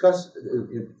should discuss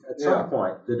at some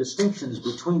point the distinctions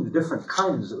between the different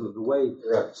kinds of the way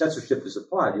censorship is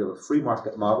applied. You have a free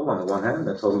market model on the one hand, and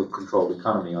a totally controlled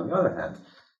economy on the other hand,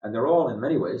 and they're all in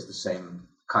many ways the same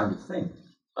kind of thing.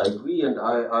 I agree, and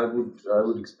I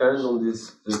would expand on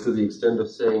this to the extent of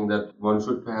saying that one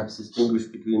should perhaps distinguish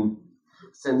between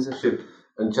censorship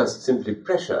and just simply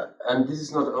pressure. And this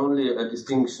is not only a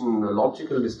distinction, a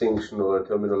logical distinction or a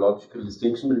terminological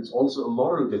distinction, but it's also a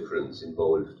moral difference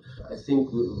involved. I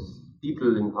think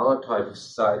people in our type of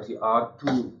society are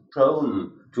too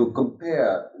prone to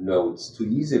compare notes too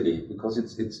easily, because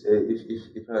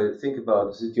if I think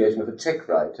about the situation of a Czech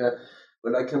writer,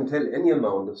 well, I can tell any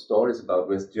amount of stories about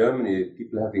West Germany,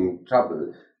 people having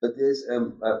trouble, but there's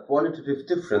a qualitative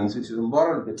difference, which is a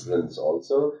moral difference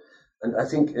also, and I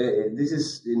think this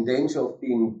is in danger of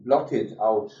being blotted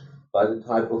out by the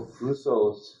type of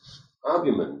Rousseau's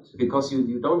argument, because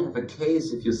you don't have a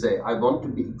case if you say, I want to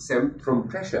be exempt from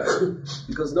pressure,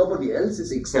 because nobody else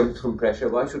is exempt from pressure.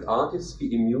 Why should artists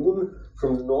be immune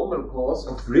from the normal cause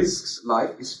of risks?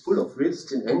 Life is full of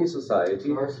risks in any society,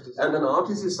 and an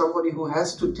artist is somebody who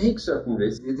has to take certain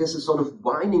risks. There's a sort of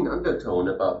whining undertone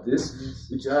about this,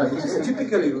 which is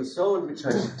typically Rousseau and which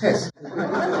I detest.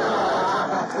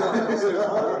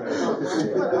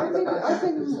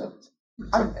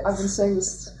 I've been saying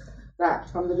that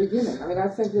from the beginning. I mean, I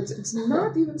think it's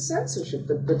not even censorship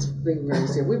that's being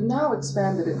raised here. We've now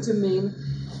expanded it to mean,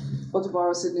 or to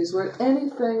borrow Sidney's word,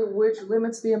 anything which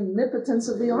limits the omnipotence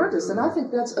of the artist. And I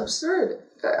think that's absurd.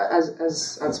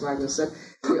 As Magnus said,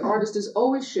 the artist is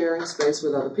always sharing space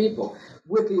with other people,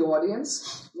 with the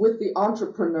audience, with the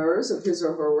entrepreneurs of his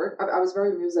or her work. I was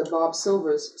very amused that Bob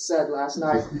Silvers said last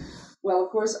night, well,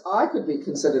 of course, I could be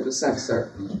considered a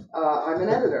censor. I'm an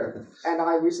editor, and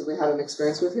I recently had an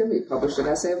experience with him. He published an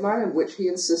essay of mine in which he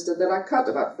insisted that I cut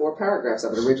about 4 paragraphs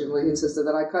of it. Originally, he insisted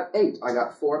that I cut 8. I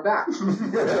got 4 back.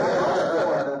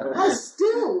 I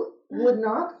still would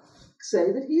not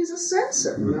say that he's a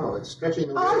censor. No, it's stretching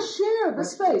the I share the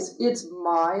space. It's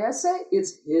my essay.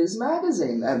 It's his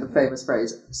magazine, and the famous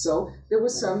phrase. So there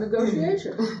was some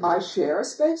negotiation. I share a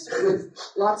space with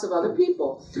lots of other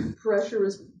people. Pressure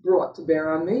is brought to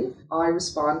bear on me. I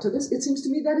respond to this. It seems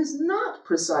to me that is not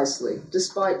precisely,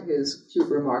 despite his cute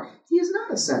remark, he is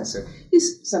not a censor.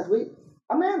 He's simply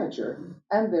a manager.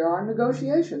 And there are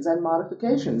negotiations and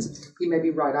modifications. He may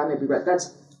be right, I may be right.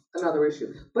 That's another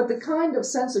issue. But the kind of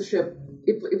censorship,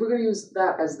 if we're going to use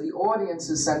that as the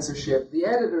audience's censorship, the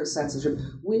editor's censorship,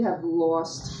 we have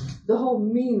lost the whole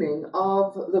meaning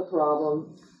of the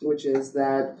problem, which is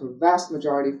that the vast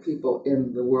majority of people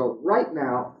in the world right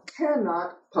now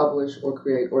cannot publish or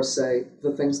create or say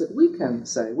the things that we can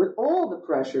say, with all the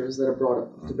pressures that are brought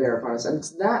up to bear upon us. And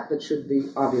it's that should be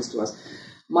obvious to us,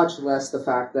 much less the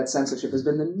fact that censorship has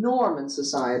been the norm in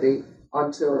society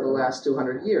until the last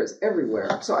 200 years, everywhere.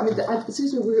 So, I mean, it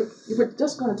seems to me we're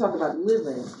just going to talk about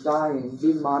living, dying,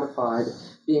 being modified,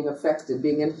 being affected,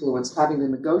 being influenced, having to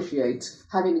negotiate,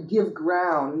 having to give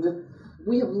ground.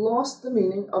 We have lost the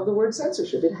meaning of the word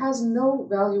censorship. It has no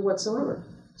value whatsoever.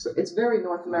 So it's very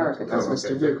North American, as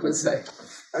Mr. Duke would say.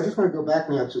 I just want to go back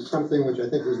now to something which I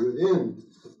think is within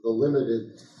the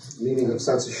limited meaning of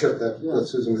censorship that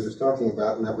Susan was just talking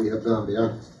about and that we have gone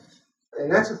beyond. And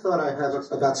that's a thought I have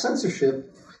about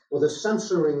censorship, or the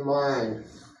censoring mind,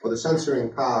 or the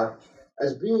censoring power,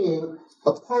 as being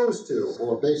opposed to,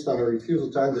 or based on a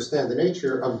refusal to understand the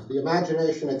nature of the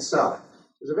imagination itself.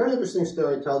 There's a very interesting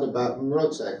story told about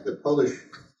Mroczek, the Polish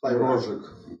playwright.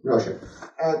 Mroczek.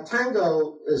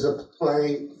 Tango is a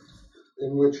play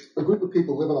in which a group of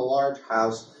people live in a large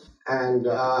house and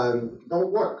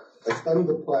don't work. They spend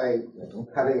the play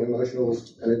having emotional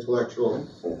and intellectual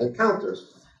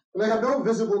encounters. And they have no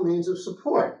visible means of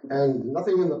support, and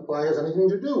nothing in the play has anything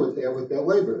to do with their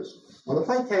labors. When the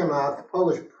play came out, the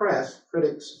Polish press,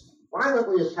 critics,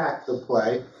 violently attacked the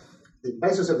play. The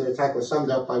basis of the attack was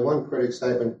summed up by one critic's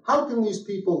statement: how can these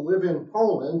people live in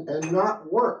Poland and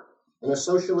not work in a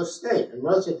socialist state? And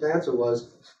Mroczek's answer was,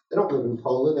 they don't live in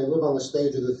Poland, they live on the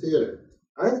stage of the theater.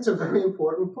 I think it's a very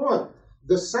important point.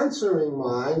 The censoring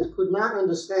mind could not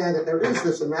understand that there is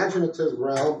this imaginative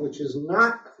realm which is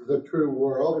not the true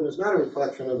world and is not a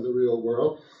reflection of the real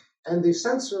world. And the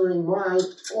censoring mind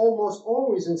almost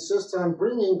always insists on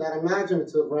bringing that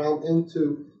imaginative realm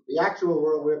into the actual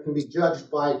world where it can be judged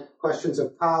by questions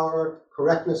of power,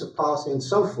 correctness of policy, and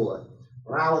so forth,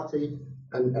 morality.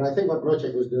 And I think what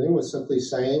Mroczek was doing was simply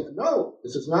saying, no,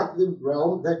 this is not the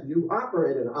realm that you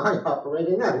operate in. I operate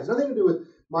in that. It has nothing to do with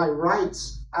my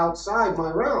rights outside my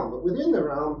realm, but within the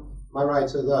realm, my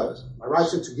rights are those. My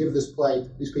rights are to give this play,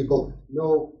 these people,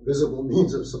 no visible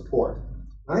means of support.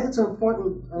 I think it's an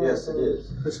important... yes, it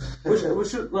is. We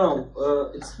should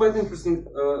know, it's quite interesting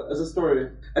as a story,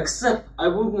 except I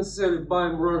wouldn't necessarily buy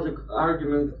Mroczek's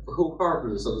argument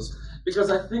wholeheartedly, so to speak, because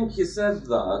I think he said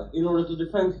that in order to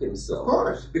defend himself. Of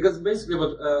course. Because basically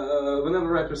whenever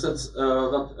a writer says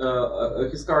that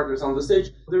his character is on the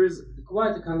stage, there is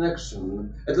quite a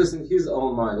connection, at least in his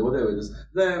own mind, or whatever it is.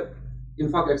 There, in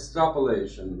fact,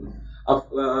 extrapolation of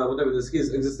whatever it is,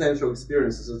 his existential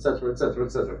experiences, etc., etc.,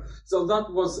 etc. So that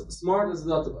was, smart as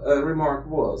that remark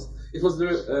was, it was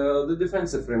the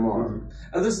defensive remark. Mm-hmm.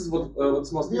 And this is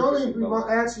what's most the only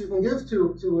answer you can give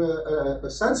to a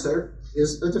censor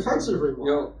is a defensive remark.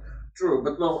 Yeah, true,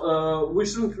 but well, we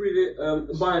shouldn't really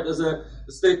buy it as a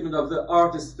statement of the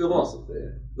artist's philosophy.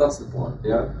 That's the point,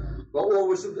 yeah? Well, or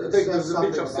we should take it as a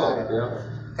pinch of salt, yeah?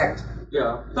 Tact.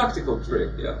 Yeah, tactical trick,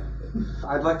 yeah.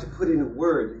 I'd like to put in a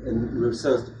word in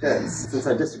Rousseau's defense, since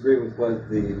I disagree with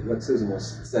what Susan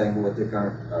was saying and what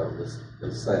Descartes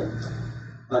was saying.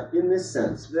 In this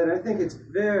sense, that I think it's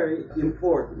very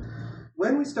important.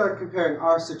 When we start comparing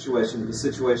our situation to the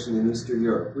situation in Eastern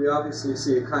Europe, we obviously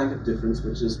see a kind of difference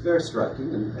which is very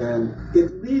striking, and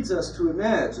it leads us to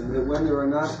imagine that when there are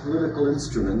not political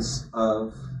instruments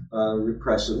of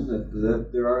repression, that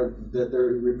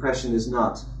the repression is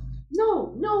not.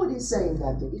 No, nobody's saying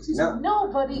that, Dick. Excuse me.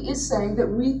 Nobody is saying that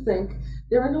we think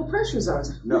there are no pressures on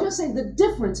us. No. We're just saying the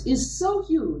difference is so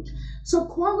huge, so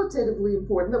qualitatively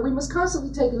important, that we must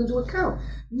constantly take it into account.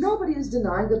 Nobody is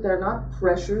denying that there are not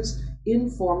pressures,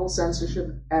 informal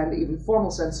censorship, and even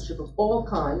formal censorship of all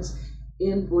kinds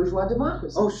in bourgeois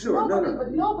democracy. Oh, sure.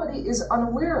 But nobody is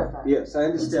unaware of that. Yes, I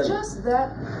understand. It's just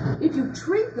that if you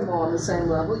treat them all on the same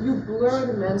level, you blur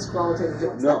the men's qualitative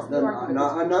difference.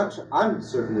 I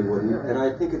certainly wouldn't, and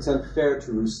I think it's unfair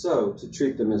to Rousseau to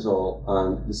treat them as all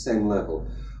on the same level.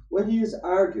 What he is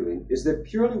arguing is that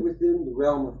purely within the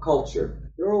realm of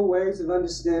culture, there are ways of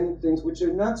understanding things which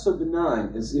are not so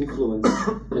benign as influence,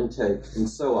 intake, and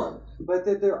so on, but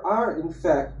that there are, in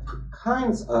fact,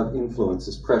 kinds of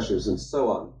influences, pressures, and so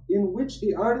on, in which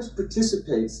the artist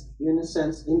participates, in a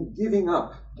sense, in giving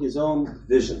up his own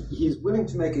vision. He's willing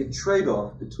to make a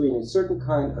trade-off between a certain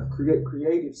kind of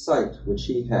creative sight, which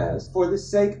he has, for the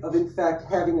sake of, in fact,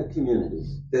 having a community,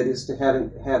 that is, to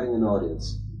having an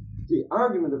audience. The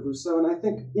argument of Rousseau, and I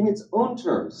think in its own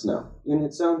terms,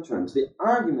 the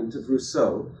argument of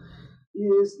Rousseau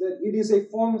is that it is a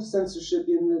form of censorship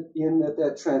in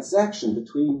that transaction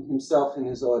between himself and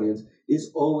his audience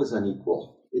is always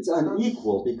unequal. It's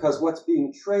unequal because what's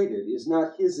being traded is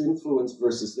not his influence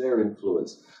versus their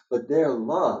influence, but their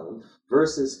love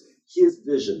versus his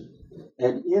vision.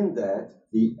 And in that,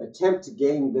 the attempt to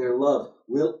gain their love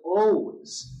will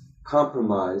always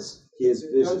compromise his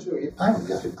vision. I don't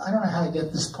know how to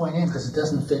get this point in because it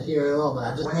doesn't fit here at all,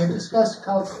 but when you discuss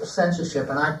cultural censorship,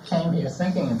 and I came here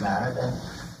thinking about it,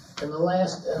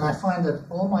 and I find that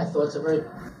all my thoughts are very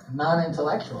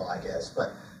non-intellectual, I guess,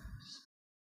 but...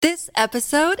 This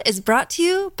episode is brought to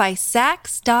you by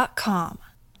Saks.com.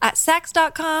 At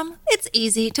Saks.com, it's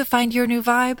easy to find your new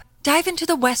vibe. Dive into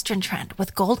the Western trend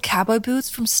with gold cowboy boots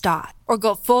from Stott, or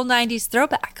go full 90s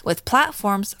throwback with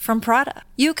platforms from Prada.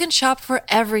 You can shop for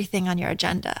everything on your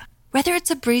agenda, whether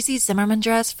it's a breezy Zimmermann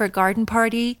dress for a garden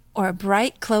party or a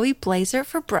bright Chloe blazer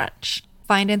for brunch.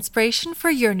 Find inspiration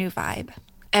for your new vibe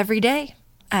every day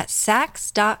at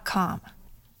Saks.com.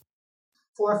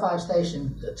 4 or 5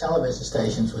 television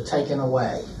stations were taken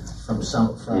away from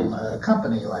a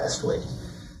company last week.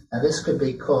 Now, this could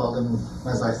be called, and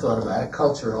as I thought about it,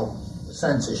 cultural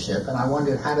censorship. And I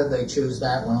wondered, how did they choose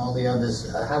that when all the others,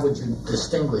 how would you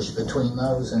distinguish between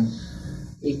those and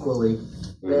equally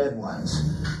bad ones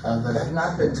that have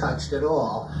not been touched at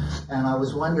all? And I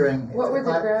was wondering... What were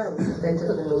the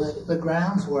grounds? The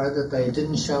grounds were that they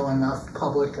didn't show enough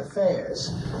public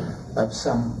affairs of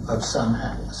some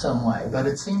way. But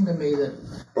it seemed to me that...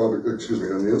 excuse me,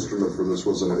 and the instrument for this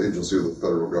was an agency of the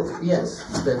federal government. Yes,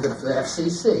 the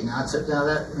FCC.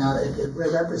 Now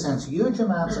it represents huge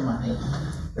amounts of money.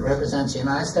 It represents the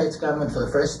United States government for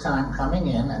the first time coming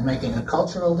in and making a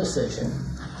cultural decision.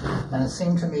 And it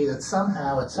seemed to me that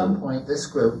somehow, at some point, this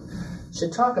group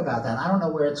should talk about that. I don't know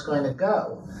where it's going to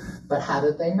go, but how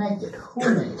did they make it?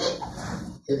 Who made it?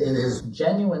 It is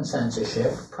genuine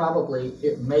censorship. Probably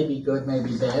it may be good, may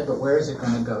be bad, but where is it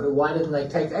going to go to? Why didn't they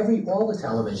take all the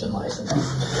television licenses?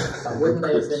 Wouldn't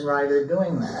they have been right in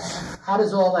doing that? How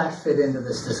does all that fit into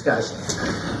this discussion?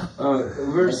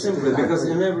 Very simply, because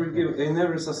in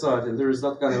every society there is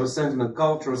that kind of a sentiment,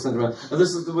 cultural sentiment. And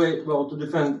this is the way, to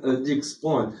defend Dick's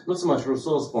point, not so much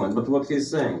Rousseau's point, but what he's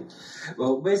saying.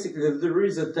 Well, basically, there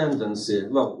is a tendency,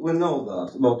 we know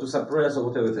that, to suppress or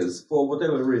whatever it is, for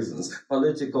whatever reasons,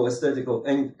 political, aesthetical,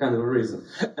 any kind of reason.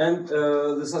 And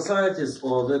the societies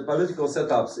or the political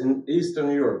setups in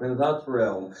Eastern Europe, in that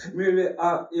realm, really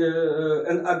are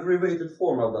an aggravated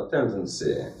form of that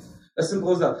tendency. As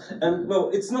simple as that. And,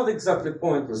 it's not exactly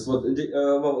pointless.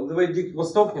 The way Dick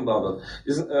was talking about it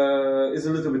is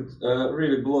a little bit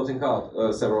really blotting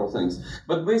out several things.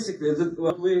 But basically,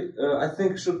 what we, I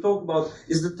think, should talk about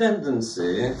is the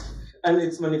tendency and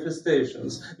its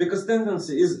manifestations. Because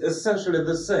tendency is essentially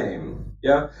the same,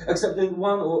 except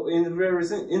in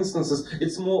various instances,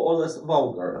 it's more or less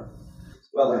vulgar.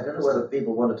 Well, I don't know whether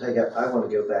people want to take up... I want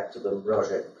to go back to the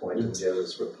Roget point in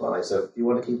Joe's reply. So do you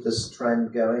want to keep this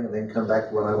trend going and then come back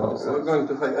to what I want to say? We're going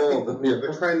to take all of them.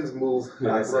 The trends move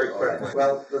very quickly.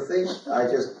 Well, the thing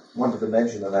I just wanted to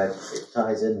mention, and it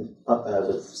ties in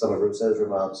with some of Rousseau's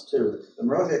remarks too. The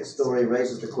Mrožek story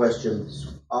raises the question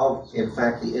of, in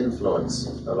fact, the influence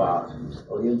of art,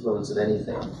 or the influence of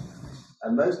anything.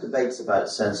 And most debates about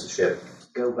censorship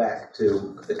go back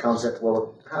to the concept,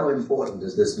 well, how important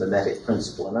is this mimetic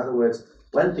principle? In other words,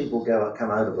 when people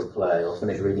come out of a play or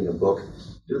finish reading a book,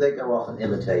 do they go off and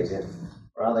imitate it,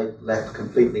 or are they left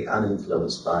completely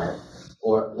uninfluenced by it?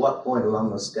 Or at what point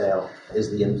along the scale is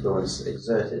the influence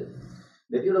exerted?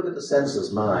 If you look at the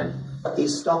censor's mind,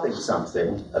 he's stopping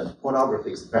something, and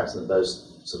pornography is perhaps the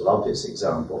most sort of obvious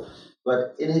example,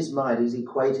 but in his mind he's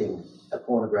equating a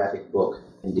pornographic book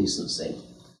indecency,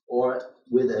 or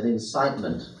with an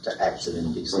incitement to acts of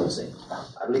indecency.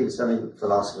 I believe it's something that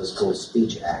philosophers call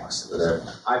speech acts.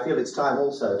 I feel it's time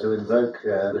also to invoke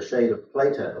the shade of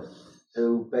Plato,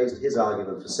 who based his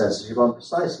argument for censorship on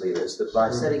precisely this, that by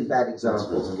setting bad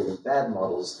examples and giving bad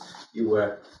models, you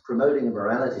were promoting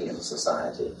immorality in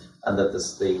society, and that the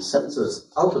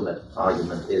censor's ultimate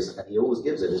argument is, and he always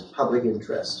gives it, is public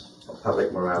interest or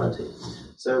public morality.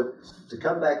 So, to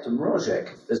come back to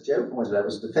Mrožek, as Joe pointed out,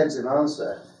 was a defensive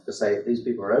answer to say these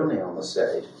people are only on the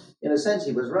stage. In a sense,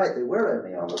 he was right, they were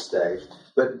only on the stage,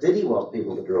 but did he want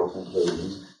people to draw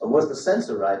conclusions? And was the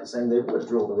censor right in saying they would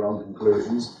draw the wrong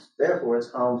conclusions, therefore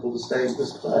it's harmful to stage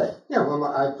this play? Yeah, well,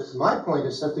 my point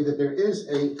is simply that there is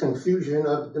a confusion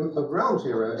of realms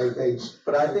here.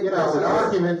 But I think there's an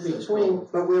argument between...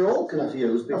 But we're all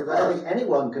confused, because I don't think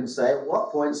anyone can say at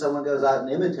what point someone goes out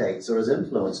and imitates or is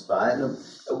influenced by it, and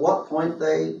at what point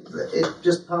it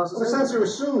just passes. Well, the censor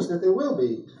assumes that there will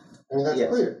be. I mean, that's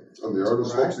clear. And the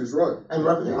artist hopes he's right. And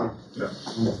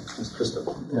It's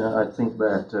Christopher. Yeah, I think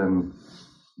that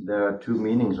there are two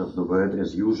meanings of the word,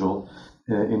 as usual.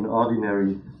 In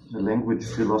ordinary language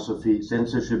philosophy,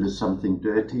 censorship is something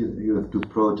dirty. You have to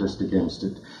protest against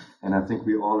it. And I think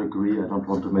we all agree, I don't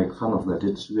want to make fun of that,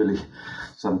 it's really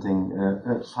something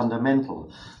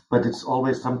fundamental. But it's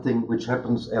always something which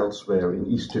happens elsewhere, in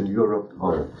Eastern Europe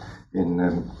or in,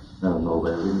 I don't know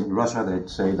where, in Russia they'd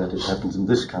say that it happens in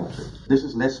this country. This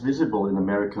is less visible in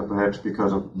America, perhaps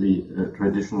because of the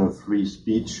tradition of free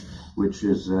speech, which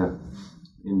is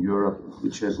in Europe,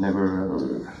 which has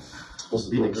never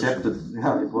been accepted.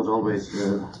 Yeah, it was always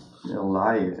a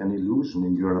lie, an illusion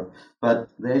in Europe. But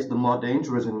there is the more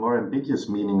dangerous and more ambiguous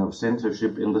meaning of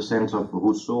censorship in the sense of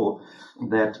Rousseau,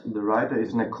 that the writer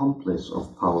is an accomplice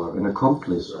of power, an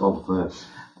accomplice of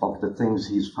the things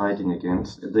he's fighting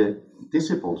against. The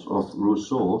disciples of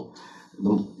Rousseau,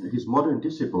 his modern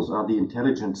disciples, are the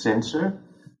intelligent censor,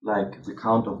 like the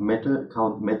Count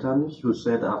Metternich, who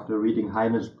said after reading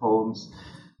Heine's poems,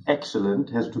 excellent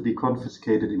has to be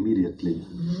confiscated immediately.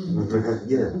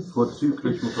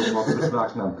 Vorzüglich muss sofort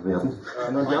beschlagnahmt werden.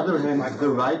 And on the other hand, the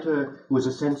writer who is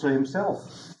a censor himself,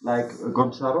 like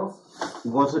Goncharov,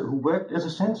 who worked as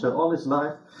a censor all his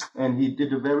life, and he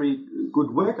did a very good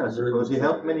work, I suppose. He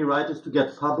helped many writers to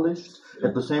get published.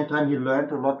 At the same time, he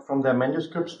learned a lot from their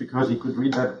manuscripts because he could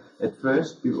read that at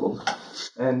first.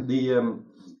 And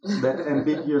that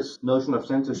ambiguous notion of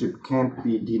censorship can't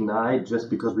be denied just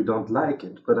because we don't like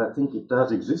it, but I think it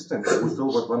does exist, and Rousseau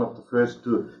was one of the first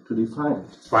to define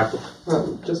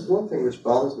it. Just one thing which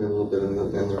bothers me a little bit in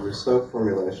the Rousseau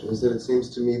formulation is that it seems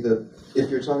to me that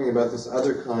if you're talking about this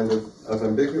other kind of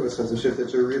ambiguous censorship,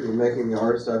 that you're really making the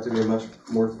artist out to be a much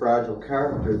more fragile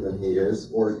character than he is,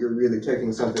 or you're really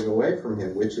taking something away from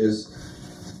him, which is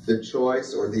the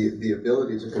choice or the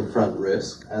ability to confront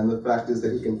risk, and the fact is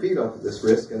that he can feed off of this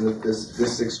risk, and that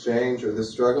this exchange or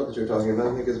this struggle that you're talking about,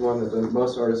 I think, is one that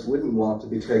most artists wouldn't want to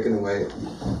be taken away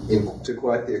to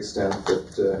quite the extent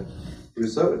that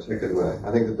Rousseau took it away.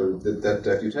 I think that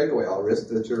if you take away all risk,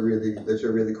 that you're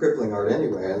really crippling art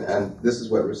anyway, and this is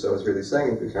what Rousseau is really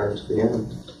saying if we carry to the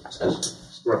end.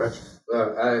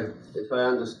 If I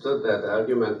understood that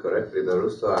argument correctly, the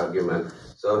Rousseau argument,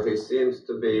 so he seems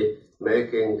to be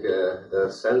making the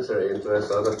censor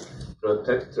interest or the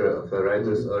protector of a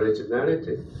writer's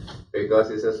originality, because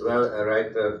he says, well, a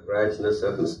writer writes in a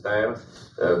certain style,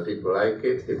 people like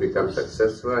it, he becomes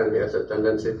successful, and he has a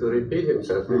tendency to repeat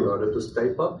himself in order to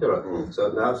stay popular.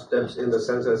 So now steps in the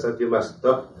censor that you must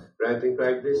stop writing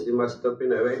like this, you must stop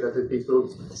in a way that the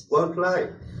people won't lie.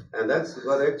 And that's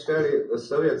what actually the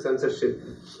Soviet censorship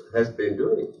has been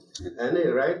doing. Any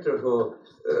writer who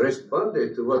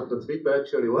responded to what the people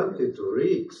actually wanted to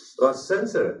read was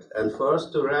censored and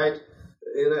forced to write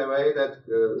in a way that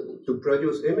to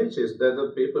produce images that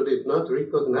the people did not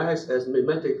recognize as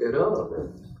mimetic at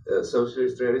all.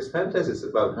 socialist realist fantasies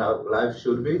about how life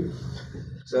should be.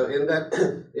 So in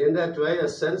that way, a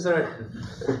censor,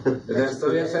 the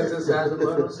Estonian census has a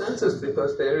moral census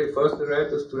because they force the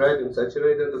writers to write in such a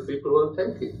way that the people won't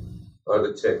take it, or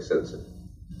the Czech censor.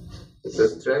 It's a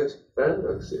strange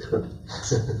paradox.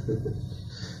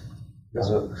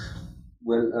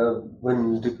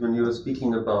 When you were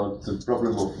speaking about the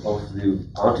problem of the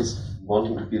artist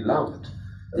wanting to be loved,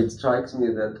 it strikes me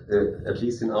that at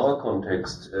least in our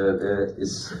context,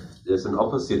 there's an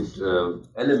opposite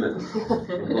element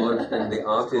involved in the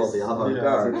artist. The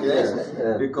avant-garde.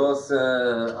 Yes, because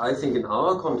I think in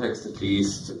our context at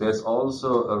least, there's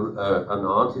also an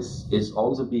artist is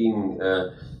also being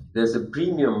there's a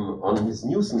premium on his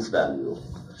nuisance value.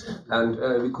 And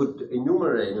we could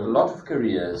enumerate a lot of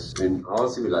careers in our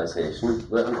civilization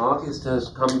where an artist has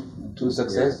come to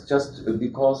success just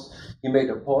because he made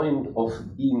a point of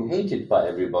being hated by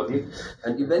everybody.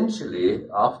 And eventually,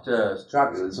 after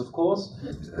struggles, of course,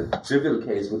 a trivial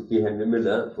case would be Henry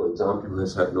Miller, for example, who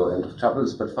has had no end of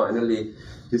troubles, but finally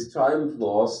his triumph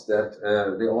was that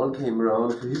they all came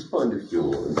around to his point of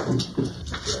view.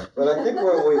 But I think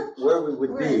where we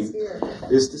would be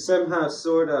is to somehow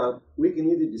sort out, we can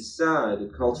either decide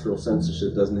that cultural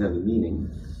censorship doesn't have a meaning,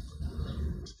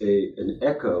 an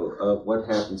echo of what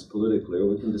happens politically, or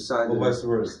we can decide or vice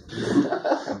versa.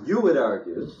 You would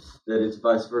argue that it's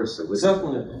vice versa.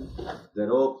 Certainly. That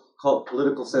all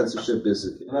political censorship is...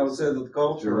 And I would say that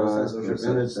cultural censorship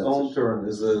in its own turn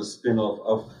is a spin-off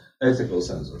of ethical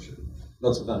censorship.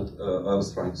 That's what I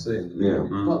was trying to say in the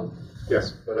beginning. Well,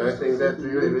 yes, but I think that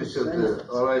really we should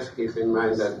always keep in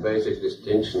mind that basic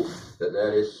distinction, that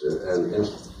there is an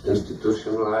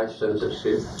institutionalized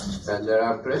censorship and there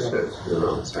are pressures,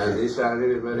 and these are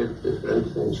really very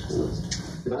different things.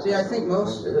 See, I think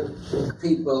most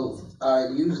people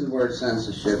use the word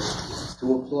censorship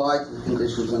to apply to the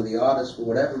conditions when the artist, for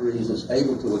whatever reason, is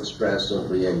able to express or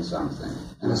create something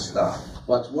and it's stopped.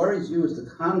 What worries you is the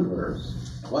converse.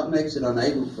 What makes it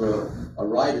unable for a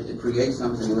writer to create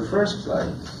something in the first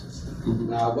place?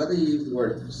 Now, whether you use the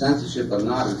word censorship or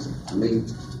not is, to me,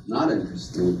 not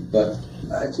interesting, but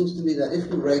it seems to me that if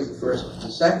you raise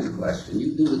the second question,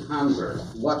 you do the converse.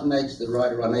 What makes the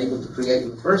writer unable to create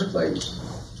in the first place?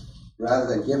 Rather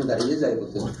than, given that he is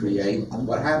able to create,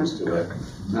 what happens to it?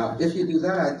 Now, if you do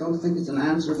that, I don't think it's an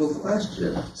answerable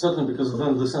question. Certainly, because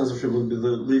then the censorship would be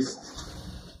the least...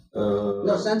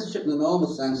 No, censorship in the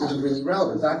normal sense isn't really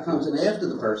relevant. That comes in after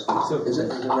the person is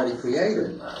already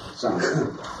created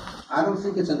something. I don't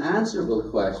think it's an answerable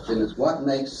question. It's what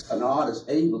makes an artist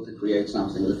able to create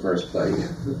something in the first place.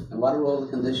 And what are all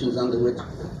the conditions under which,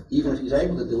 even if he's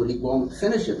able to do it, he won't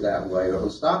finish it that way, or he'll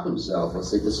stop himself. He'll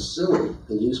say, this is silly.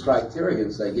 He'll use criteria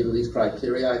and say, given these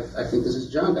criteria, I think this is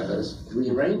junk. I better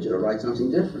rearrange it or write something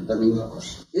different. I mean,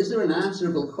 is there an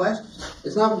answerable question?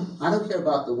 It's not, I don't care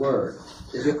about the word.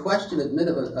 Is your question admit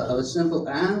of a simple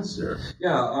answer?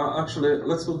 Yeah, actually,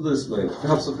 let's put it this way.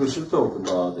 Perhaps what we should talk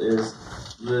about is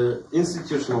the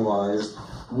institutionalized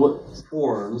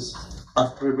forms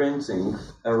of preventing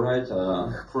a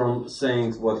writer from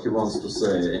saying what he wants to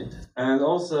say, and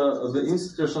also the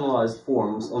institutionalized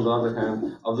forms, on the other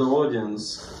hand, of the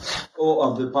audience or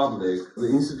of the public, the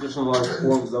institutionalized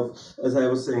forms of, as I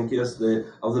was saying yesterday,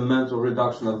 of the mental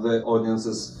reduction of the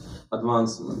audience's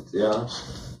advancement, yeah?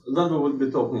 Then we would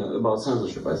be talking about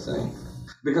censorship, I think.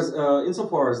 Because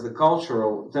insofar as the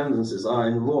cultural tendencies are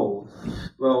involved,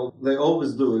 well, they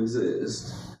always do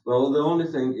exist. Well, the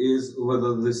only thing is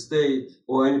whether the state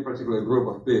or any particular group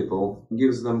of people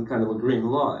gives them kind of a green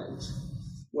light.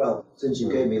 Well, since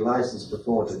you gave me license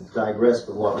before to digress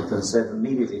from what was said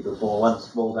immediately before, one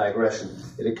small digression,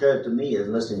 it occurred to me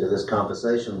in listening to this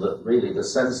conversation that really the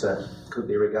censor could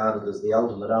be regarded as the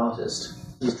ultimate artist.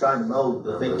 He's trying to mold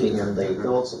the thinking and the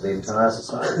thoughts of the entire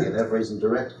society, and therefore he's in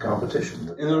direct competition.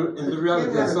 In the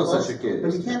reality, it's not such a case.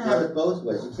 But you can't have it both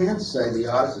ways. You can't say the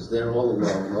artist is there all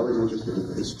alone, and all he's interested in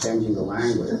is changing the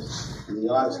language, and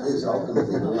the artist is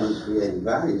ultimately the one who's creating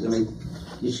values. I mean,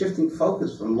 you're shifting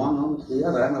focus from one moment to the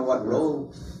other. I don't know what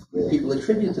role people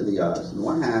attribute to the artist. On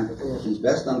one hand, he's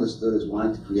best understood as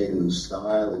wanting to create a new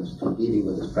style, and competing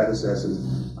with his predecessors.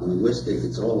 Linguistic,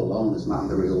 it's all alone, it's not in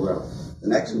the real world. The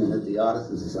next minute, the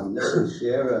artist is some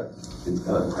sharer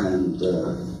and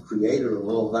creator of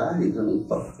all values. I mean,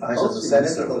 I said the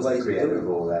censor was the creator of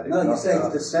all values. No, you say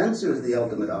the censor is the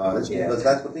ultimate artist, because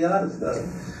that's what the artist does.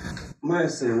 May I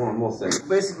say one more thing?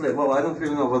 Basically, well, I don't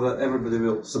really know whether everybody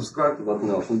will subscribe to that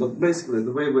notion, but basically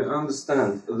the way we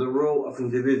understand the role of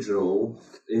individual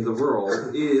in the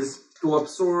world is to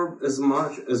absorb as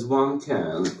much as one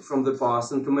can from the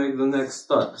past and to make the next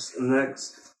steps,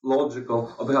 next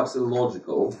logical or perhaps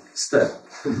illogical step.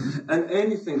 And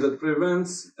anything that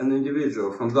prevents an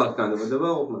individual from that kind of a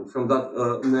development, from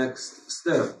that next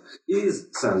step, is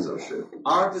censorship.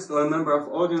 Artist or a member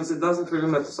of audience, it doesn't really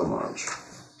matter so much.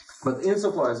 But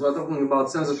insofar as we're talking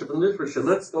about censorship in literature,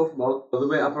 let's talk about the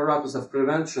way apparatus of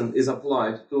prevention is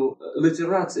applied to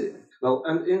literati. Well,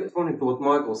 and according to what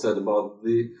Michael said about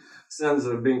the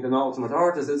censor being an ultimate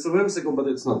artist, it's whimsical, but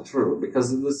it's not true,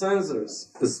 because the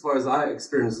censors, as far as I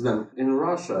experienced them in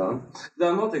Russia,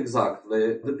 they're not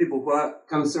exactly the people who are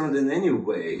concerned in any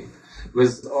way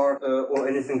with art or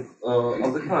anything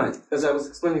of the kind. As I was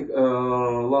explaining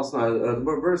last night at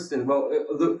Bernstein, well,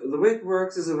 the way it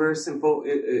works is in a very simple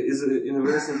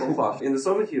fashion. In the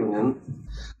Soviet Union,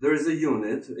 there is a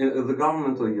unit, the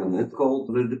governmental unit,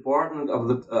 called the Department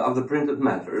of the Printed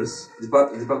Matters,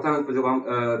 Departament по делам,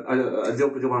 отдел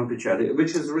по делам печати,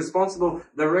 which is responsible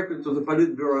directly to the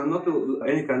Politburo and not to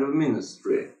any kind of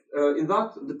ministry. In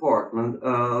that department,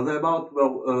 there are about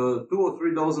 2 or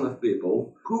 3 dozen of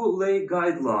people who lay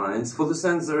guidelines for the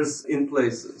censors in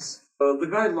places. The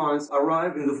guidelines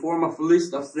arrive in the form of a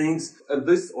list of things at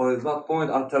this or at that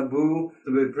point are taboo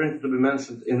to be printed, to be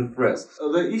mentioned in the press.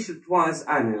 They're issued twice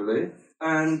annually,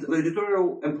 and the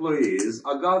editorial employees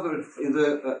are gathered in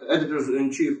the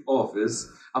editor-in-chief office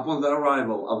upon the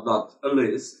arrival of that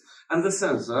list. And the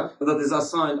censor that is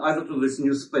assigned either to this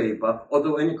newspaper or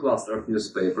to any cluster of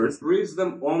newspapers reads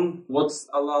them on what's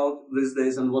allowed these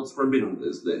days and what's forbidden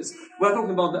these days. We're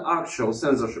talking about the actual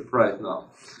censorship right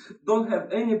now. Don't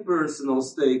have any personal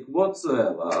stake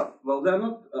whatsoever. Well, they're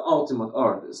not ultimate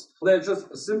artists. They're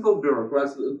just simple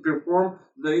bureaucrats that perform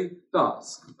the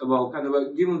task, well, kind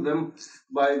of given them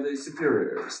by the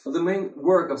superiors. The main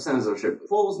work of censorship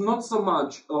falls not so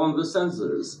much on the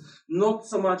censors, not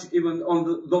so much even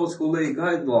on those who lay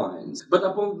guidelines, but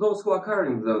upon those who are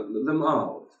carrying them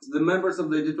out. The members of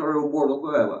the editorial board or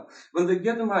whoever. When they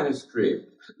get a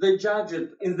manuscript, they judge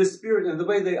it in the spirit, in the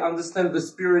way they understand the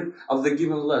spirit of the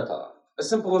given letter. As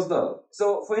simple as that.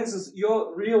 So, for instance,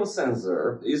 your real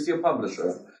censor is your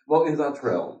publisher. Well, in that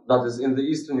realm, that is in the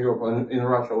Eastern Europe or in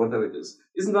Russia, whatever it is.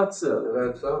 Isn't that so?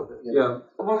 That's so. Yeah.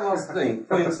 One last thing.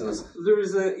 For instance, there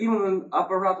is even an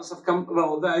apparatus of,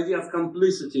 the idea of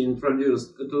complicity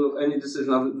introduced to any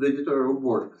decision of the editorial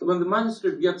board. When the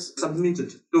manuscript gets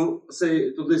submitted to,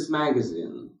 say, to this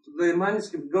magazine, the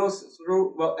manuscript goes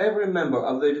through, every member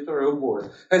of the editorial board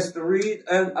has to read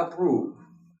and approve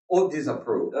or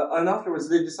disapprove. And afterwards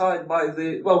they decide by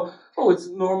the, it's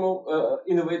normal,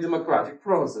 in a way, democratic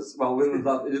process, within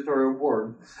that editorial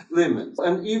board limits.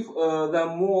 And if there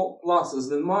are more pluses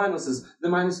than minuses, the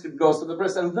manuscript goes to the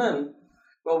press, and then,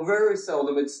 very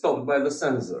seldom it's stopped by the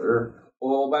censor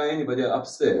or by anybody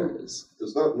upstairs.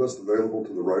 Is that list available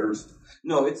to the writers?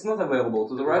 No, it's not available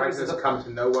to the writers. The writers come to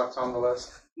know what's on the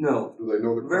list? No. Do they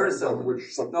know the very seldom?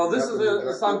 No, this is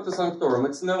a sancta sanctorum.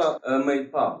 It's never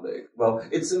made public. Well,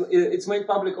 it's made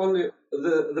public only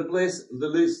the place the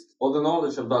list or the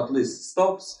knowledge of that list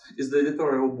stops is the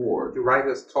editorial board. Do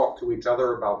writers talk to each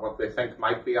other about what they think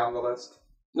might be on the list?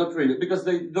 Not really, because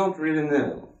they don't really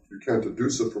know. You can't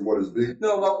deduce it from what is being...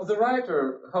 No, the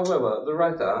writer,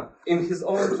 in his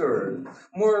own turn,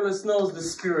 more or less knows the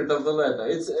spirit of the letter.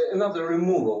 It's another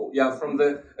removal, from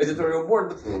the editorial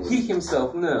board, but he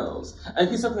himself knows. And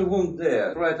he certainly won't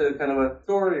dare write a kind of a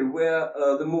story where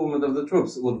the movement of the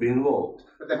troops would be involved.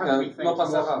 But there have to be things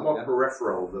more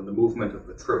peripheral than the movement of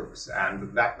the troops,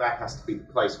 and that has to be the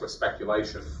place where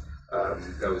speculation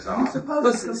goes on.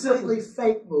 Suppose it's a completely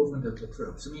fake movement of the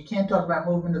troops. I mean, you can't talk about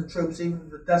movement of troops even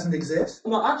if it doesn't exist.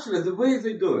 No, actually, the way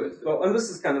they do it, and this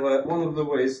is kind of one of the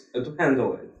ways to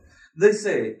handle it. They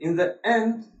say, in the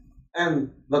end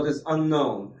that is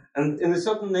unknown, and in a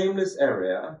certain nameless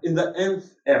area, in the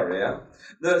nth area,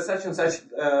 the such and such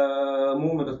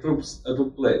movement of troops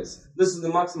took place. This is the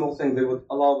maximal thing they would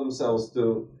allow themselves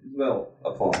to dwell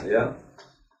upon,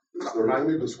 Is there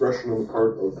any discretion on the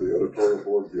part of the editorial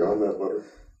board beyond that letter?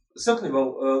 Certainly,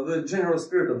 the general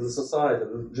spirit of the society,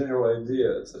 the general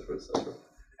idea, etc., etc.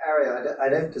 Harry, I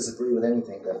don't disagree with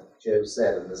anything that Joe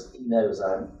said, and as he knows,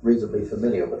 I'm reasonably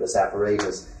familiar with this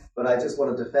apparatus, but I just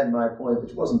want to defend my point,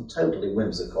 which wasn't totally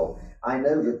whimsical. I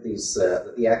know that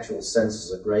that the actual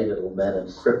censors are grey little men and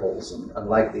cripples, and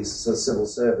unlike these civil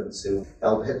servants who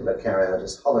helped Hitler carry out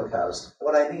his Holocaust.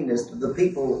 What I mean is the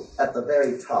people at the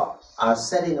very top are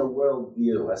setting a world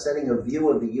view, are setting a view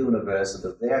of the universe and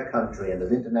of their country and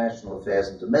of international affairs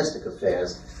and domestic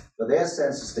affairs for their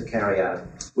censors to carry out,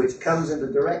 which comes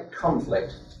into direct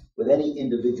conflict with any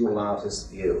individual artist's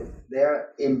view.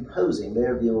 They're imposing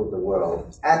their view of the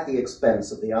world at the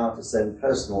expense of the artist's own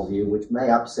personal view, which may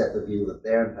upset the view that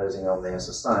they're imposing on their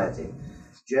society.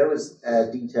 Joe has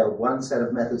detailed one set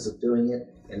of methods of doing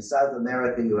it. In South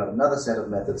America, you have another set of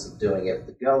methods of doing it.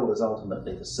 The goal is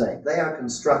ultimately the same. They are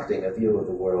constructing a view of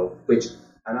the world which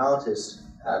an artist,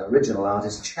 an original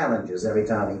artist, challenges every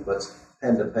time he puts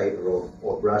pen to paper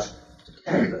or brush to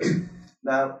canvas.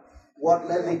 Now, what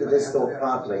led me to this thought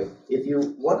partly, if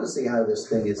you want to see how this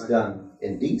thing is done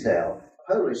in detail,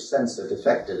 a Polish censor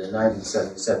defected in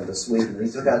 1977 to Sweden.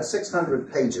 He took out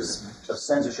 600 pages of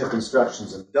censorship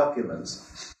instructions and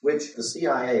documents, which the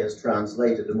CIA has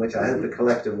translated and which I hope to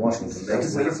collect in Washington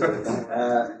next week.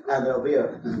 And there'll be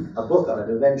a book on it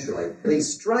eventually. The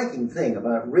striking thing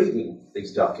about reading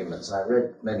these documents, I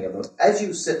read many of them, as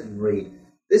you sit and read,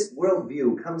 this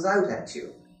worldview comes out at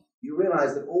you. You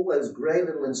realize that all those grey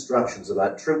little instructions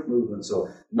about troop movements,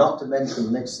 or not to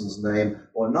mention Nixon's name,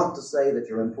 or not to say that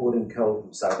you're importing coal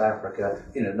from South Africa,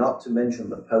 not to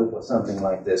mention the Pope or something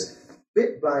like this,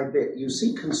 bit by bit you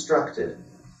see constructed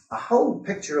a whole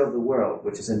picture of the world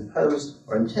which is imposed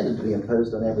or intended to be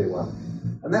imposed on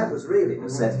everyone. And that was really the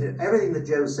sense. Everything that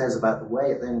Joe says about the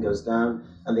way it then goes down,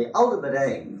 and the ultimate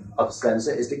aim of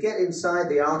censor is to get inside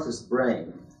the artist's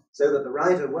brain, so that the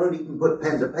writer won't even put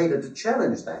pen to paper to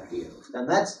challenge that view. And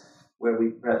that's where we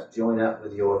perhaps join up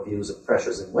with your views of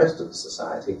pressures in Western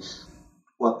society.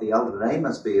 What the ultimate aim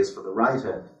must be is for the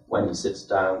writer, when he sits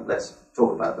down, let's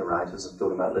talk about the writers and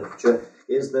talk about literature,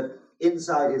 is that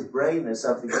inside his brain there's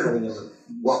something telling him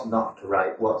what not to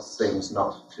write, what things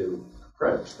not to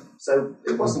approach. So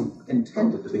it wasn't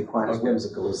intended to be quite as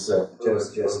whimsical as Joe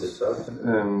suggested.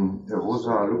 Rosa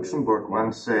Luxemburg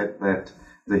once said that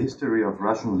the history of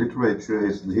Russian literature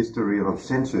is the history of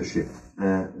censorship,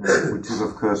 which is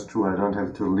of course true. I don't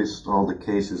have to list all the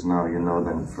cases now,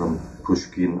 them from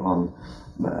Pushkin on.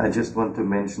 I just want to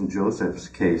mention Joseph's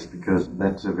case, because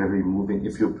that's a very moving,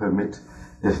 if you permit,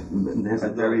 there's a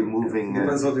very moving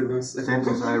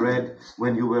sentence I read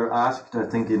when you were asked, I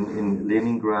think in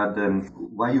Leningrad,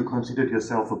 why you considered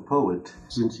yourself a poet,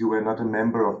 since you were not a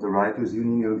member of the Writers'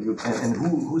 Union. And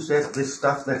who says this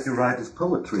stuff that you write is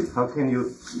poetry? How can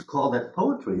you call that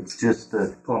poetry? It's just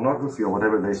pornography or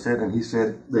whatever they said. And they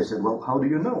said, well, how do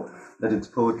you know that it's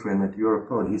poetry and that you're a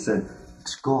poet? He said,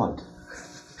 it's God.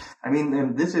 I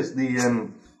mean, this is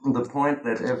the point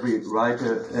that every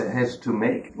writer has to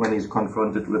make when he's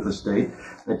confronted with the state,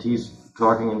 that he's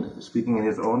talking and speaking in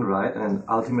his own right, and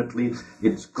ultimately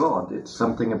it's God. It's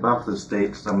something above the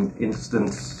state, some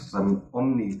instance, some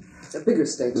a bigger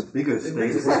state. The bigger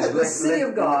state. The city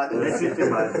of God.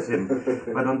 Legitimizes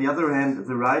him. But on the other hand,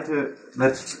 the writer,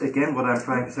 that's again what I'm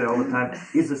trying to say all the time,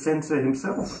 is a censor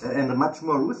himself, and a much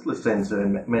more ruthless censor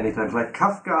many times. Like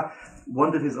Kafka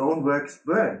wanted his own works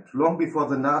burnt long before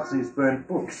the Nazis burned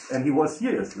books, and he was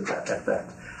serious with that at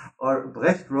that. Or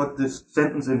Brecht wrote this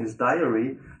sentence in his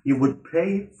diary: he would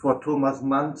pay for Thomas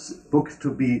Mann's books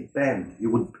to be banned. He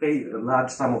would pay a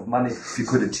large sum of money if he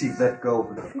could achieve that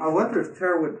goal. I wonder if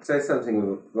Tara would say something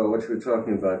about what you were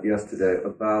talking about yesterday,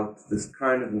 about this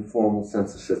kind of informal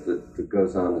censorship that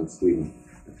goes on in Sweden.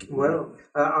 Well,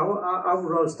 I would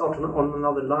rather start on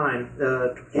another line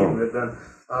to begin with,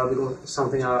 because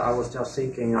something I was just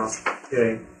thinking of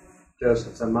hearing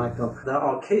Joseph and Michael. There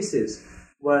are cases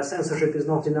where censorship is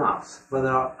not enough, where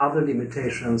there are other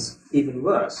limitations even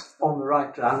worse on the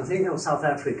writer. I'm thinking of South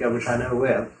Africa, which I know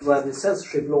well, where the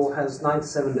censorship law has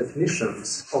 97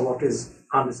 definitions of what is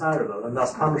undesirable and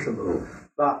thus punishable.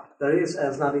 But there is,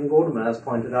 as Nadine Gordimer has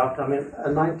pointed out, a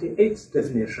 98th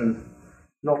definition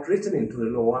not written into the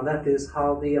law, and that is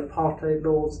how the apartheid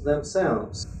laws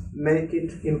themselves make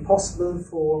it impossible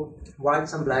for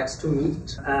whites and blacks to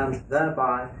meet, and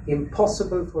thereby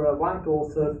impossible for a white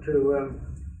author to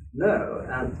know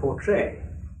and portray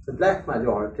the black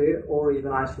majority or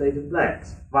even isolated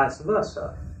blacks, vice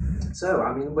versa. So,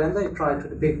 when they try to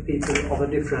depict people of a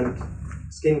different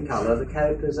skin color, the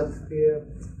characters appear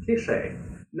cliché.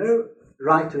 No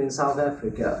writer in South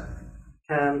Africa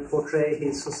can portray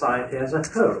his society as a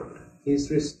whole. He's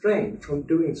restrained from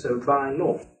doing so by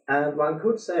law. And one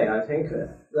could say, I think,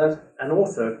 that an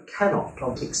author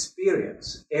cannot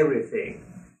experience everything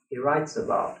he writes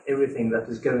about, everything that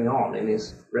is going on in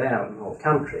his realm or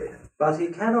country. But he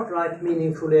cannot write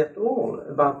meaningfully at all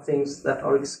about things that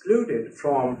are excluded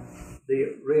from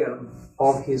the realm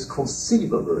of his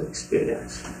conceivable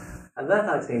experience. And that,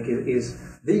 I think, is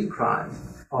the crime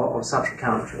of such a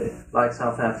country like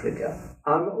South Africa.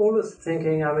 I'm always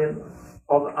thinking,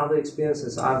 of other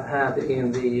experiences I've had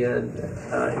in the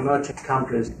emerging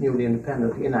countries, newly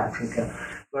independent in Africa,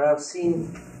 where I've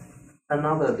seen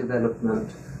another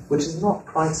development which is not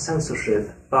quite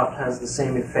censorship, but has the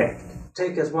same effect.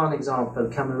 Take as one example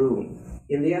Cameroon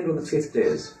in the end of the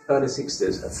 50s, early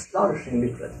 60s, a flourishing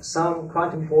literature. Some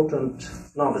quite important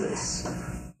novelists,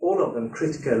 all of them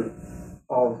critical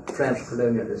of French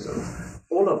colonialism,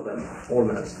 all of them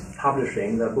almost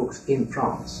publishing their books in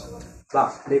France,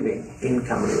 but living in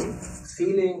Cameroon,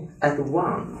 feeling at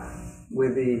one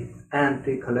with the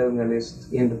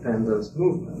anti-colonialist independence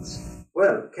movements.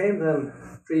 Well, came then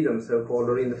freedom, so-called,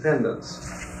 or independence.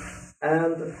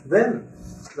 And then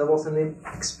there was an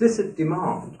explicit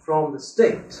demand from the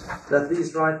state that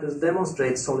these writers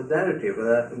demonstrate solidarity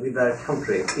with their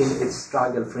country in its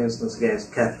struggle, for instance,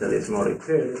 against capitalism or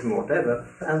imperialism or whatever.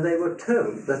 And they were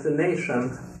told that the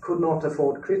nation could not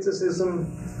afford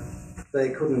criticism, they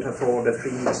couldn't afford a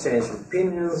free exchange of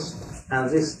opinions, and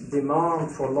this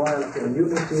demand for loyalty and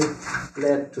unity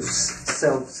led to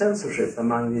self-censorship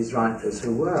among these writers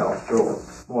who were, after all,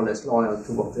 more or less loyal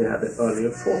to what they had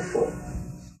earlier fought for.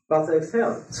 But they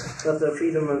felt that their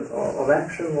freedom of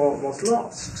action was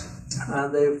lost,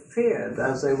 and they feared,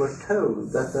 as they were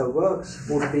told, that their works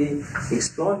would be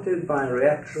exploited by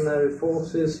reactionary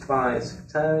forces, by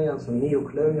sectarians or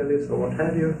neo-colonialists or what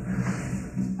have you.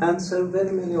 And so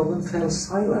very many of them fell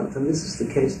silent, and this is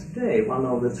the case today. One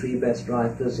of the three best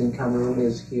writers in Cameroon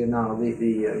is here now,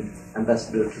 the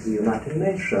ambassador to the United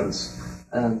Nations,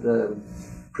 and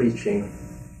preaching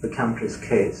the country's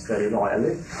case very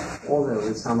loyally, although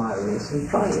with some ironies in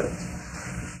private.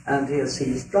 And he has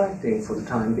ceased writing for the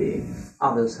time being.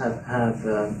 Others have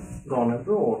gone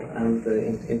abroad and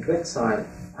into exile,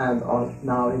 and are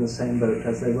now in the same boat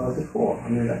as they were before. I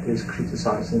mean, that is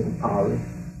criticizing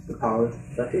the power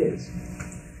that is.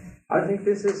 I think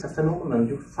this is a phenomenon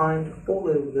you find all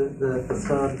over the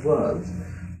third world,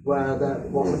 where there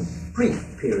was a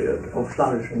brief period of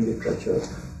flourishing literature,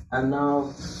 and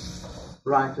now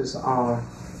writers are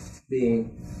being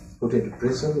put into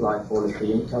prison, like Paul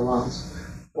Inca once,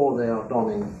 or they are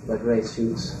donning their grey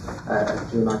suits at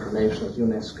the United Nations,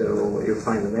 UNESCO, or you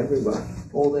find them everywhere,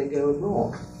 or they go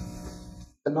abroad.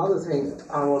 Another thing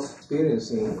I was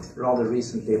experiencing rather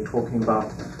recently, talking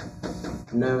about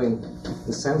knowing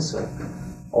the censor,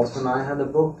 was when I had a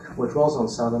book which was on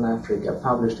Southern Africa,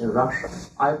 published in Russia.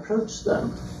 I approached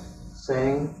them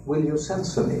saying, will you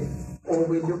censor me? Or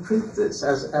will you print this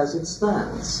as it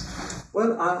stands?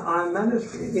 Well, I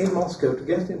managed in Moscow to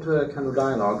get into a kind of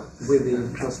dialogue with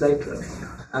the translator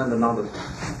and another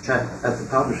chap at the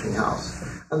publishing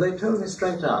house. And they told me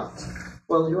straight out,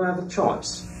 well, you have a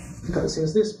choice. Because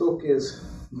since this book is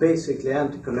basically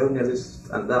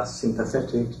anti-colonialist and thus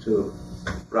sympathetic to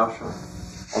Russia,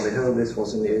 on the whole this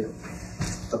was in the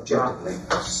objectively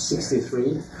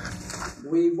 63,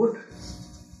 we would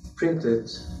print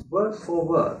it word for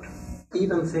word,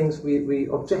 even things we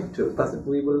object to, but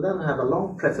we will then have a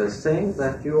long preface saying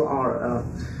that you are a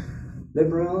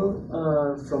liberal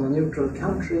from a neutral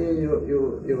country,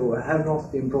 you have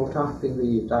not been brought up in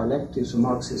the dialectics of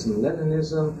Marxism and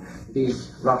Leninism, the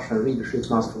Russian readership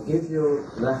must forgive you,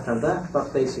 that and that,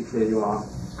 but basically you are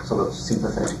sort of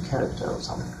sympathetic character or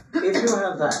something. If you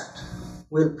have that,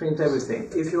 we'll print everything.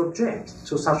 If you object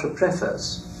to such a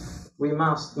preface, we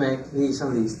must make these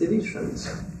and these deletions.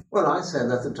 Well, I said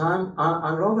at the time,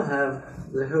 I'd rather have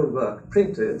the whole work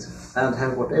printed and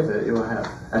have whatever you have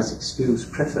as excuse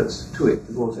preface to it,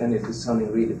 because any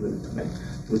discerning reader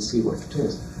will see what it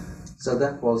is. So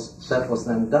that was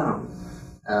then done.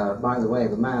 By the way,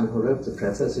 the man who wrote the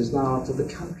preface is now out of the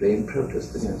country in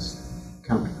protest against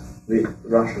the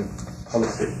Russian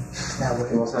policy.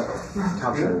 He was a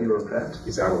cultural bureaucrat.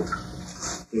 He's out.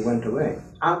 He went away.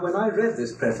 And when I read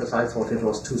this preface, I thought it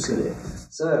was too silly.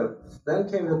 So then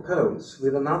came the Poles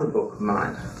with another book of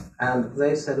mine, and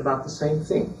they said about the same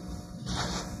thing.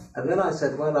 And then I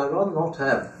said, well, I'd rather not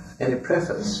have any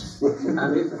preface,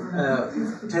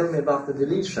 and tell me about the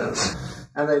deletions.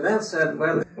 And they then said,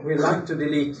 well, we'd like to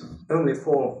delete only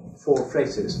four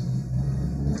phrases,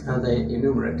 and they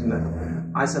enumerated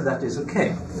them. I said, that is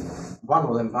okay. One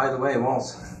of them, by the way,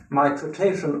 was my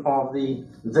quotation of the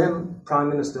then Prime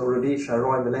Minister of Rhodesia,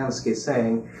 Roy Welensky,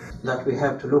 saying that we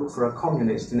have to look for a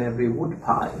communist in every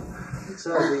woodpile.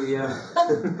 So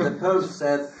the Poles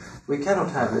said, we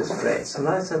cannot have this phrase. And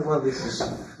I said, well, this is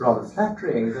rather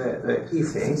flattering. He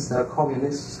thinks there are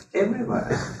communists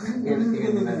everywhere in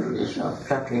Rhodesia.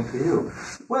 Flattering to you.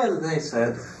 Well, they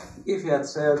said, if you had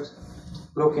said,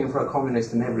 looking for a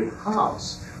communist in every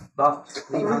house, but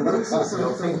the undecency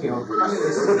of thinking of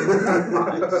communists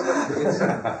is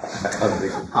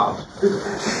out.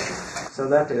 So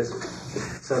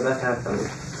that happened.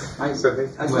 I just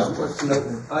want to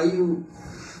know, are you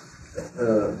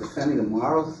defending a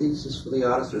moral thesis for the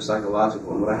artist or a psychological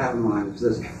one? What I have in mind is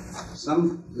this.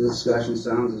 Some of the discussion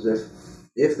sounds as if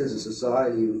if there's a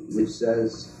society which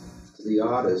says to the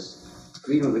artist,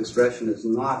 freedom of expression is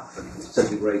not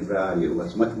such a great value,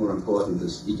 what's much more important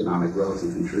is economic growth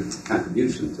and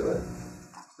contribution to it,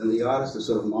 then the artist is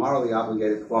sort of morally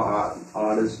obligated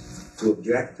artist to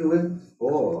object to it?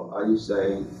 Or are you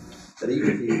saying that even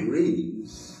if he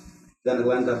agrees, then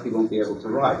it'll end up he won't be able to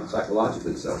write,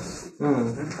 psychologically so?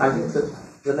 I think that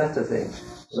the latter thing.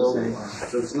 So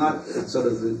it's not, it's sort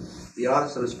of the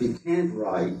artist, so to speak, can't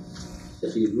write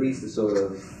if he agrees to sort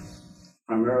of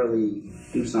primarily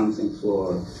do something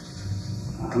for.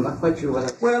 I'm not quite sure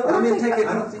what. Well, I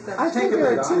think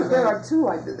there are two.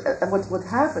 And what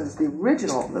happens,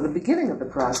 the beginning of the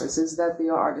process is that the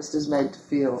artist is made to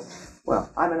feel,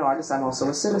 well, I'm an artist, I'm also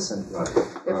a citizen. Right.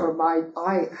 Therefore,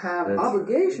 I have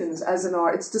obligations as an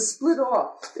artist. It's to split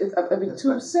off,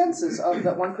 two senses of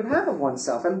that one could have of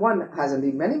oneself, and one has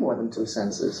indeed many more than two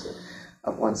senses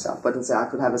of oneself. But I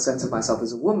could have a sense of myself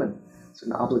as a woman,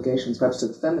 certain obligations perhaps to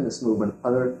the feminist movement,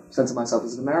 other sense of myself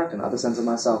as an American, other sense of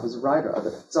myself as a writer,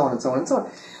 so on and so on and so on.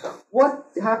 What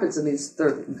happens in these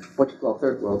what you call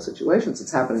third world situations,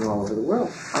 it's happening all over the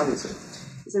world, obviously.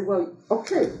 You say, well,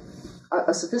 okay,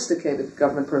 a sophisticated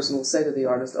government person will say to the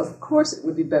artist, of course it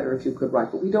would be better if you could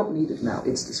write, but we don't need it now,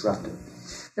 it's disruptive.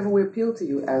 Therefore, we appeal to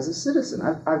you as a citizen.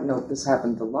 I've known this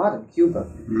happened a lot in Cuba,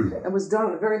 and was done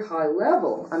on a very high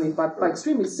level. I mean, by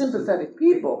extremely sympathetic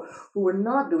people who were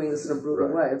not doing this in a brutal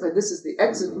way. It's like, this is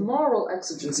the moral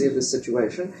exigency of this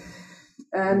situation,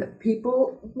 and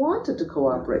people wanted to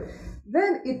cooperate.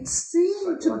 Then it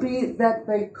seemed to be that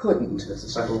they couldn't.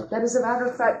 That is a matter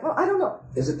of fact. Well, I don't know.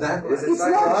 Is it that? It's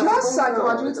not just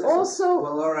psychological. It's also.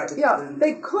 Well, all right. Yeah,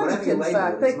 they couldn't. In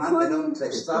fact, they couldn't. They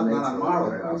stopped not on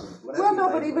moral. Well, no,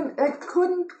 but even they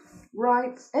couldn't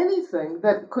write anything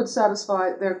that could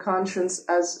satisfy their conscience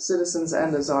as citizens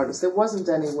and as artists. There wasn't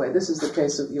any way. This is the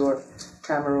case of your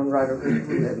Cameroon writer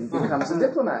who then becomes a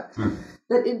diplomat.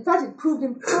 That in fact it proved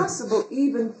impossible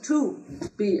even to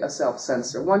be a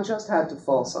self-censor. One just had to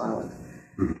fall silent.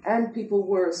 And people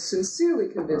were sincerely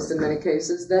convinced in many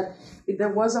cases that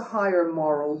there was a higher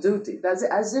moral duty. That's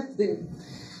as if the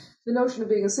notion of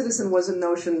being a citizen was a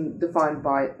notion defined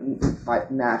by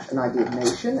an idea of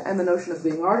nation, and the notion of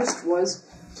being an artist was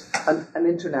an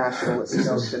internationalist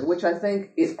notion, which I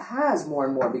think it has more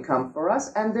and more become for us,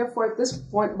 and therefore at this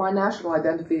point my national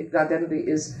identity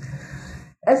is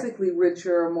ethically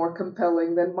richer, more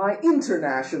compelling than my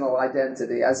international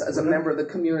identity as a member of the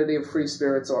community of free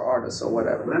spirits or artists or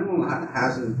whatever. Remember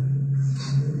hasn't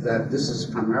that this is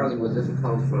primarily more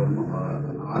difficult for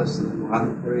an artist in the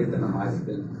modern period than it might have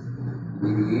been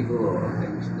medieval or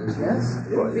ancient. Yes,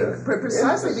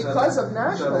 precisely because of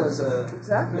nationalism.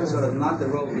 Exactly. It's sort of not the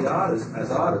role of the artist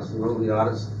as artist, the role of the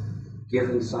artist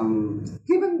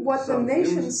given what the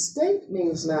nation state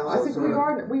means now. I think we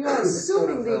are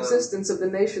assuming the existence of the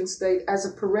nation state as a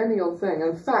perennial thing.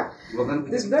 In fact,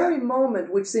 this very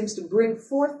moment which seems to bring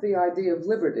forth the idea of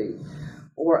liberty,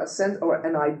 or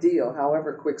an ideal,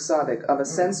 however quixotic, of a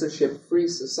censorship-free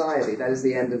society, that is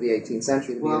the end of the 18th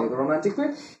century, the beginning of the Romantic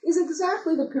period, is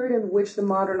exactly the period in which the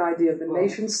modern idea of the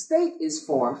nation-state is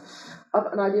formed, of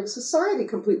an idea of society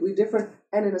completely different,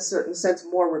 and in a certain sense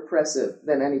more repressive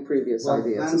than any previous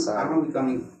idea of society. I'm only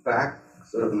coming back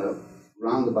sort of in a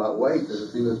roundabout way to the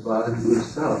thing that's bothering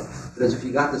himself. Because if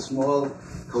you got the small,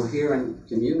 coherent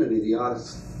community, the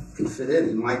artist can fit in.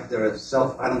 He might,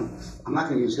 I'm not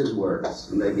going to use his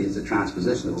words, maybe it's a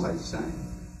transposition of what he's saying.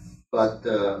 But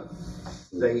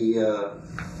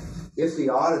if the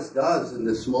artist does in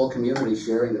this small community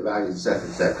sharing the values,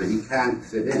 etc., he can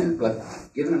fit in. But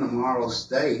given in a moral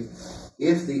state,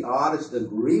 if the artist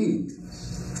agrees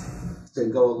to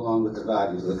go along with the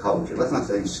values of the culture, let's not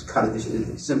say it's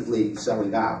simply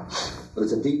selling out, but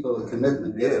it's a deeper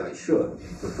commitment. Yes, I should.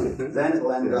 Then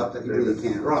it'll end up that he really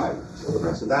can't write. So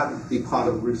that would be part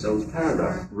of Rousseau's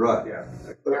paradox. Right. Yeah.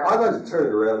 But I'd like to turn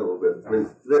it around a little bit. I mean,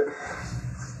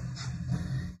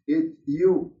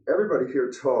 everybody here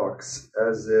talks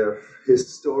as if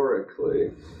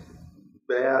historically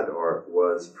bad art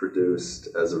was produced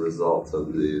as a result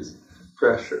of these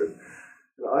pressures.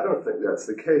 I don't think that's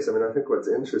the case. I mean, I think what's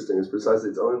interesting is precisely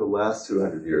it's only the last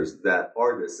 200 years that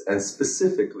artists, and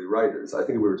specifically writers, I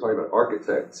think if we were talking about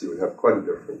architects, you would have quite a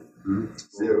different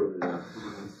view.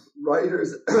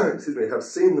 Writers, have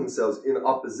seen themselves in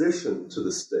opposition to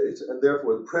the state, and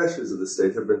therefore the pressures of the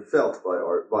state have been felt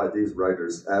by these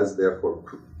writers as therefore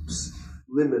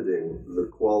limiting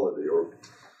the quality, or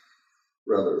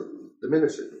rather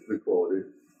diminishing the quality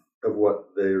of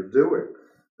what they're doing.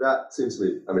 That seems to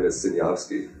me, I mean, as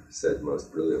Sinyavsky said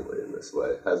most brilliantly in this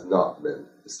way, has not been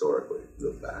historically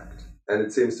the fact. And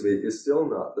it seems to me is still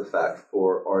not the fact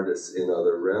for artists in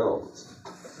other realms.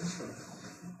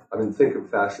 I mean, think of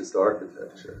fascist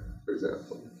architecture, for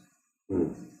example.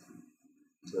 What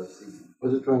are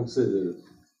you trying to say there?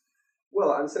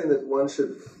 Well, I'm saying that one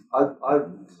should... I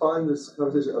find this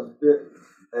conversation a bit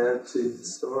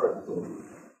anti-historical.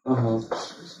 Uh-huh.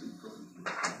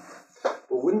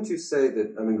 Well, wouldn't you say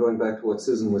that, I mean, going back to what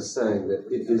Susan was saying, that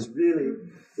it is really,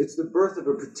 it's the birth of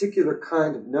a particular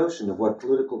kind of notion of what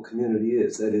political community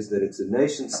is. That is, that it's a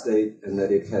nation state and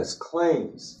that it has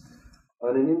claims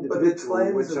on an individual. But the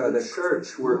claims of the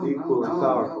church were equally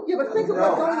powerful. Yeah, but think of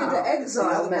what going into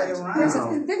exile meant.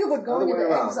 Think of what going into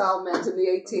exile meant in the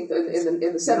 18th,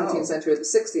 in the 17th century, or the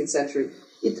 16th century.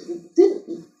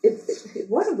 It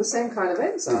wasn't the same kind of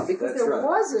exile because there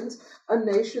wasn't a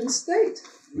nation state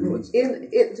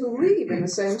to leave in the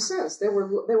same sense. They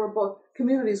were both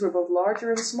communities were both larger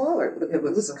and smaller. It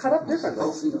was cut up differently.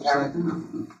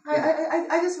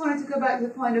 I just wanted to go back to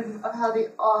the point of how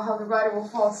the writer will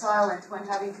fall silent when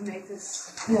having to make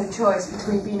this choice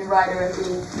between being a writer and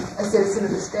being a citizen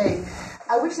of the state.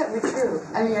 I wish that were true.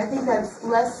 I mean, I think that's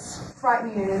less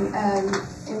frightening and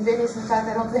invidious. In fact,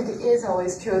 I don't think it is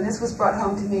always true. And this was brought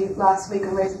home to me last week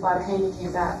when Reza Badahani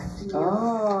came back to New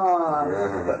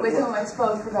York, with whom I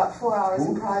spoke for about 4 hours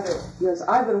in private. Yes,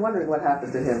 I've been wondering what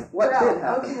happened to him. What did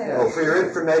happen? Okay. Well, for your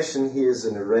information, he is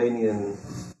an Iranian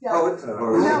poet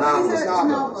or novelist. He's a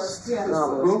novelist, yes.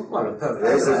 Well, a poet.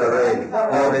 This is Iranian.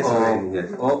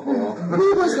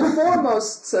 He was the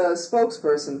foremost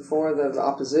spokesperson for the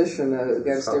opposition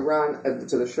against Iran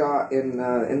to the Shah in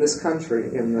this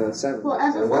country in the 70s. Well,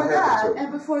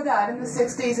 and before that, in the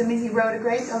 60s, I mean, he wrote a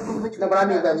great... No, but I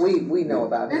mean that we know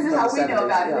about it. This is how we know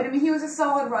about it. But I mean, he was a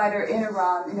solid writer in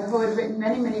Iran, who had written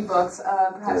many, many books.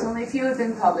 Perhaps only a few have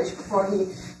been published before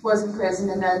he was in prison,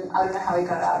 and then I don't know how he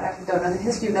got out. I don't know the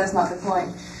history. That's not the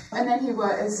point. And then he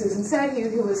was, as Susan said, he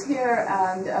was here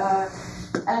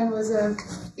and was an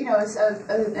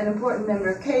important member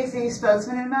of KFI,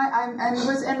 spokesman,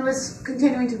 and was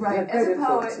continuing to write as a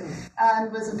poet,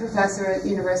 and was a professor at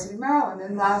University of Maryland.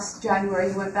 And last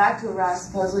January he went back to Iran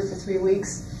supposedly for 3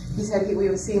 weeks. He said we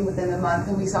would see him within a month,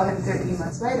 and we saw him 13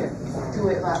 months later, to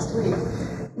it last week.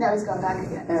 Now he's gone back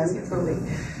again. He's here for a week.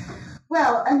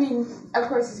 Well, I mean, of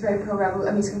course, he's very pro-rebel.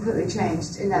 I mean, he's completely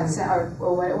changed in that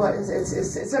sense,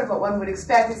 it's sort of what one would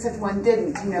expect, except one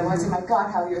didn't. One said, "My God,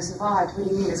 how you survived! What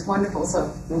do you mean? It's wonderful." So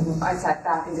I sat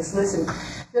back and just listened.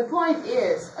 The point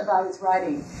is about his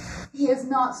writing. He has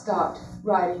not stopped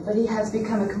writing, but he has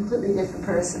become a completely different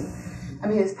person. I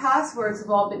mean, his past works have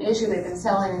all been issued. They've been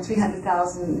selling in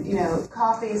 300,000,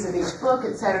 copies of each book,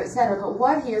 etc., etc. But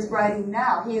what he is writing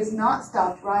now, he has not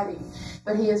stopped writing,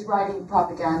 but he is writing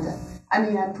propaganda. I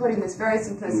mean, I'm putting this very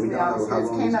simplistically, obviously. It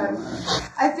came out of...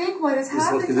 I think what is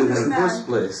happening to this man...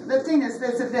 The thing is,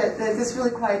 there's a bit that's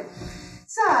really quite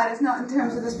sad. It's not in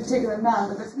terms of this particular man,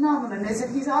 but the phenomenon is that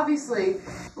he's obviously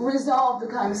resolved the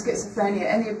kind of schizophrenia,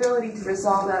 and the ability to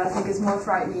resolve that, I think, is more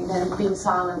frightening than being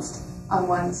silenced on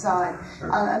one side.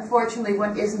 Unfortunately,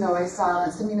 one isn't always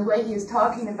silenced. I mean, the way he is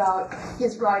talking about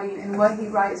his writing and what he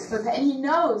writes, and he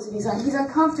knows that he's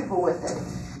uncomfortable with it.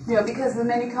 Because of the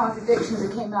many contradictions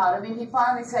that came out. I mean, he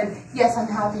finally said, yes, I'm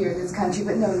happier in this country,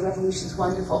 but no, the revolution is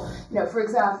wonderful. For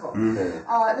example.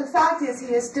 The fact is,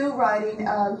 he is still writing.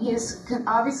 He is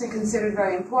obviously considered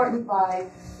very important by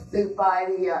he's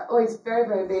very,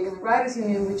 very big in the Writers'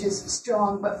 Union, which is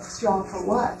strong, but strong for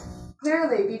what?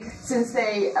 Clearly, since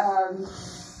they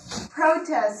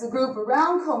protest the group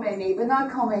around Khomeini, but not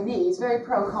Khomeini. He's very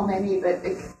pro-Khomeini, but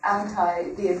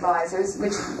anti the advisors,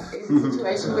 which is a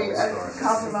situation we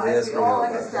compromise. We all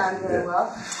understand very well.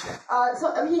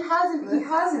 So he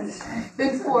hasn't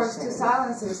been forced to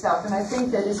silence himself, and I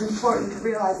think that it's important to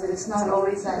realize that it's not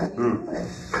always that easy,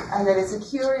 and that it's a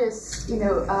curious,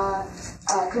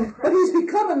 But he's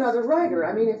become another writer.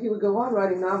 I mean, if he would go on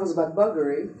writing novels about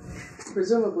buggery,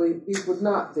 presumably these would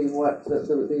not be what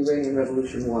the Iranian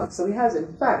Revolution was. So he has, in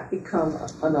fact, become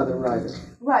another writer.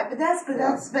 Right, but assuming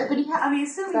he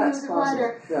was a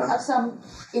writer of some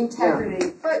integrity.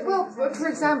 Yeah. But for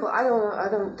example, I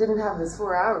didn't have this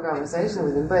 4-hour conversation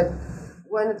with him, but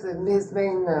one of his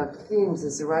main themes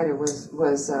as a writer was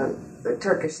the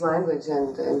Turkish language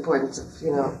and the importance of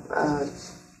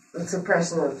the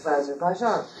suppression of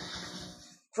Azerbaijan.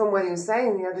 From what he was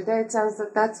saying the other day, it sounds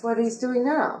like that's what he's doing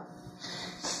now.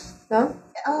 No?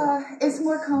 It's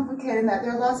more complicated than that.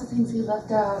 There are lots of things he left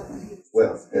out.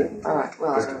 Well, all right.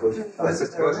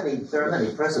 There are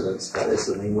many precedents for this.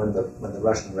 I mean, when the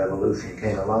Russian Revolution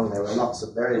came along, there were lots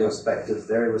of very respected,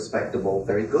 very respectable,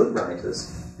 very good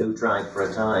writers who tried for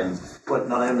a time, but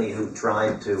not only who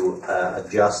tried to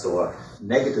adjust or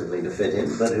negatively to fit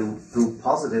in, but who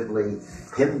positively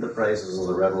hymned the praises of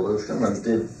the revolution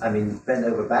and bent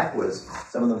over backwards.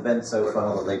 Some of them bent so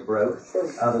far that they broke,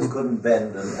 others couldn't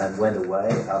bend and went away,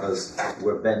 others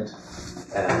were bent,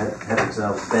 had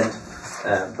themselves bent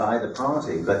by the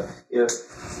party. But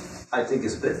I think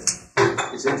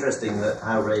it's interesting that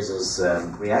how Reza's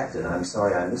reacted. I'm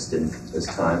sorry I missed him this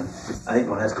time. I think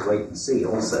one has to wait and see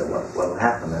also what will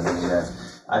happen. I mean,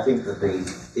 I think that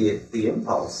the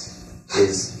impulse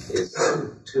is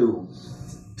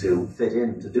to fit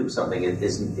in, to do something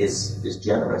is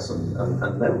generous and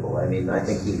noble. I mean, I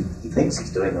think he thinks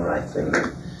he's doing the right thing.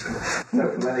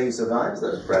 Whether he survives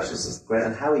those pressures is great,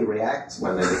 and how he reacts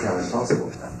when they become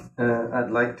impossible. I'd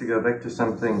like to go back to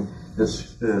something that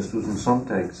Susan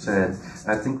Sontag said.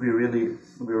 I think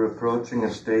we're approaching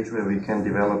a stage where we can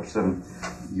develop some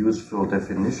useful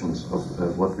definitions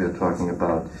of what we are talking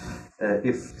about.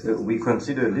 If we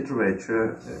consider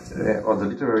literature or the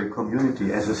literary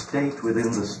community as a state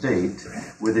within the state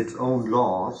with its own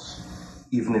laws,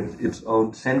 even its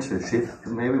own censorship,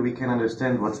 maybe we can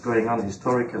understand what's going on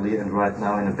historically and right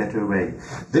now in a better way.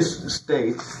 This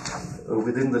state,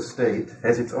 within the state,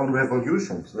 has its own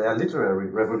revolutions. They are literary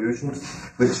revolutions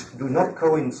which do not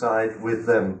coincide with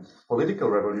political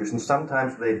revolutions.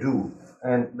 Sometimes they do.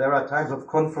 And there are times of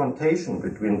confrontation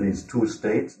between these two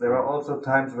states. There are also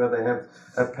times where they have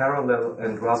a parallel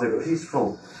and rather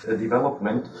peaceful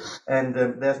development. And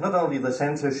there's not only the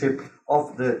censorship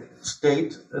of the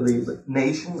state, the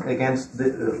nation against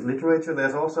the literature,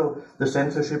 there's also the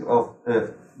censorship of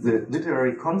the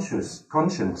literary conscience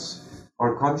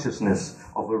or consciousness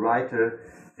of a writer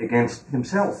against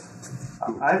himself.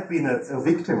 I've been a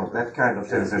victim of that kind of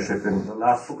censorship. In the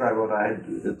last book I wrote, I had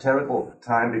a terrible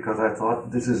time because I thought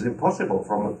this is impossible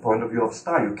from a point of view of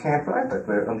style. You can't write that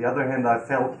way. On the other hand, I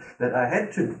felt that I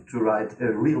had to write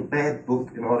a real bad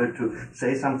book in order to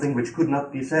say something which could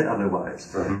not be said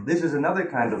otherwise. Mm-hmm. This is another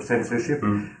kind of censorship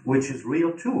which is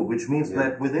real too, which means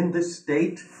that within this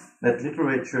state, that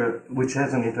literature, which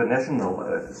has an international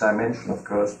dimension, of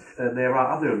course, there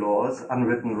are other laws,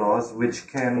 unwritten laws, which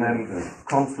can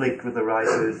conflict with the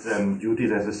writer's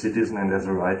duties as a citizen and as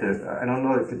a writer. I don't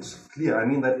know if it's clear. I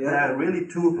mean that there are really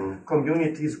two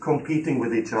communities competing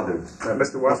with each other.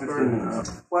 Mr. Washburn?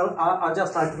 Well, I'd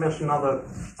just like to mention another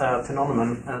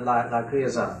phenomenon like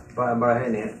Reza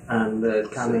Baraheni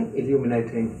and kind of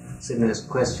illuminating Sidney's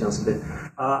questions a bit.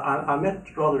 I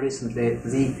met rather recently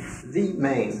the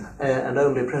main and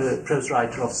only prose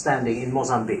writer of standing in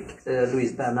Mozambique,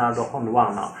 Luis Bernardo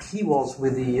Honduana. He was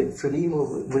with the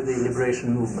Frelimo, with the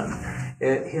liberation movement.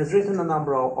 He has written a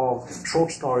number of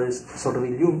short stories, sort of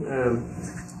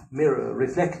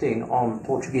reflecting on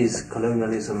Portuguese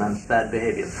colonialism and bad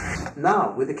behavior.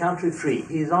 Now, with the country free,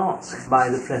 he is asked by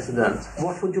the president,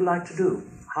 what would you like to do?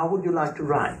 How would you like to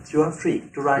write? You are free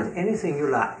to write anything you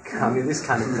like. I mean, this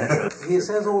kind of pleasure. He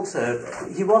says also,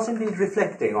 he was indeed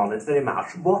reflecting on it very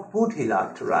much. What would he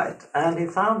like to write? And he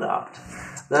found out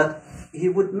that he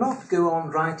would not go on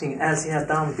writing as he had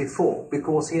done before,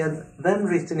 because he had then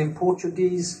written in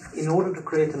Portuguese in order to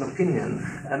create an opinion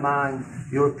among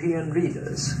European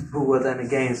readers who were then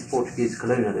against Portuguese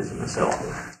colonialism and so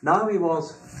on. Now he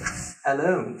was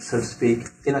alone, so to speak,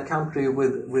 in a country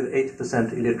with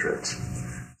 80% illiterate.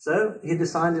 So he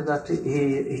decided that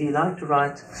he liked to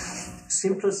write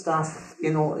simpler stuff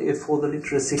for the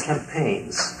literacy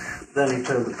campaigns. Then he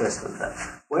told the president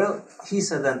that. Well, he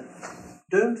said then,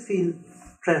 don't feel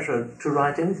pressured to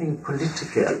write anything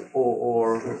political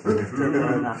or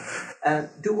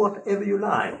do whatever you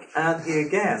like. And he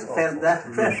again felt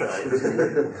that pressure.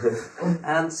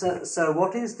 And so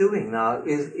what he's doing now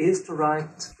is to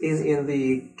write in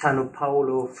the kind of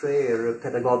Paulo Freire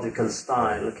pedagogical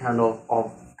style, a kind of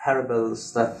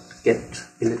parables that get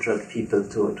illiterate people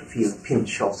to feel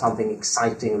pinch of something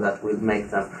exciting that will make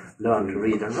them learn to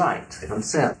read and write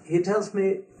themselves. He tells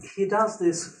me he does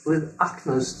this with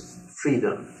utmost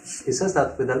freedom. He says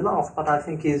that with a laugh, but I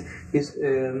think he's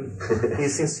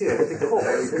sincere,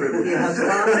 because he has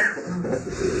found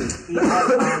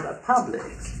a public.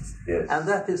 Yes. And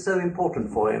that is so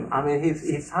important for him. I mean,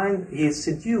 he's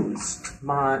seduced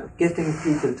by getting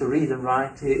people to read and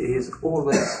write. He's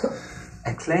always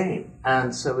acclaim,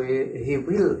 and so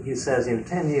he says in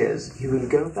 10 years he will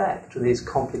go back to these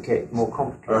more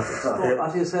complicated stuff.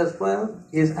 But he says, well,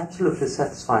 he's absolutely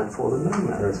satisfied for the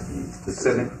moment.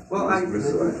 Well,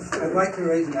 I'd like to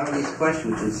raise an obvious question,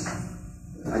 which is,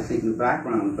 I think, in the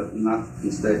background, but not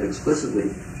stated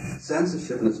explicitly.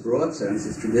 Censorship in its broad sense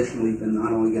has traditionally been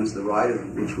not only against the writer,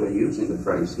 which we're using the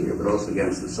phrase here, but also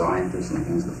against the scientist and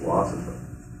against the philosopher.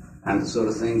 And the sort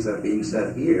of things that are being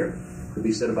said here could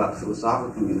be said about the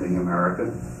philosophical community in America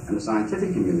and the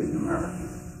scientific community in America.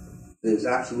 There's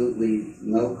absolutely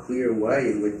no clear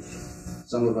way in which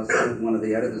some of us, one of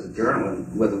the editors of the journal,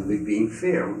 and whether we're being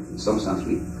fair. In some sense,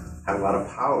 we have a lot of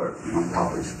power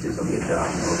unpublished, which is only a job.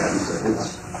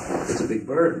 It's a big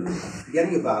burden.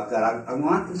 Forgetting about that, I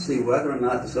want to see whether or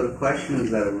not the sort of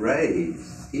questions that are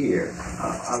raised here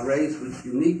are raised which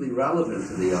uniquely relevant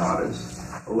to the artist,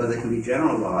 or whether they can be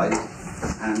generalized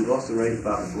and also raised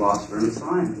about the philosopher and the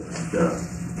scientist.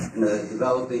 In a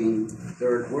developing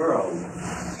third world,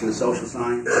 the social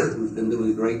scientist who's been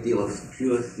doing a great deal of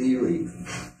pure theory,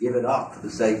 give it up for the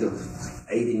sake of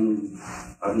aiding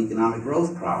an economic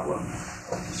growth problem.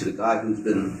 Should a guy who's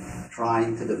been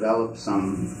trying to develop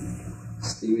some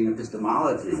theory in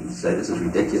epistemology say this is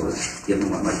ridiculous, given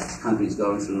what my country's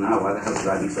going through now? Why the hell should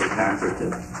I be so pampered to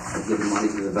give money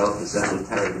to develop this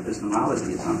esoteric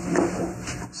epistemology or something like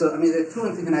that? So, I mean, there are two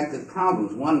interconnected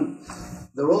problems. One,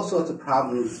 there are all sorts of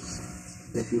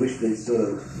problems, if you wish, these sort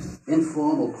of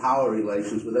informal power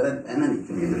relations with any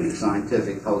community,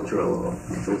 scientific, cultural, or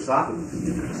philosophical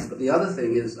community. But the other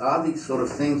thing is, are these sort of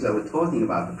things that we're talking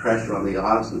about, the pressure on the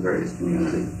artists in various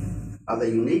communities, are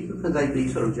they unique, or could they be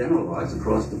sort of generalized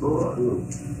across the board?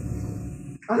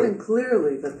 I think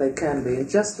clearly that they can be, and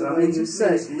just the way you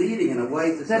say, it's leading in a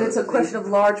way to that it's a question of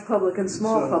large public and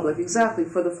small public. Exactly,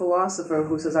 for the philosopher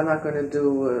who says, I'm not going to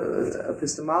do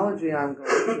epistemology, I'm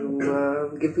going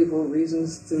to give people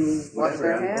reasons to wash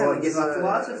their hands. Or give up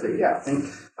philosophy. Yeah.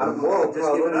 The moral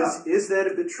problem is that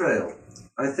a betrayal?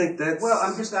 I think that's... Well,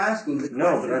 I'm just asking the question.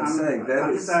 No, but I'm saying that I'm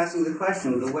is... just asking the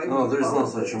question. The way No, there's no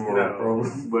such a moral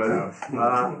problem. Well,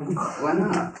 why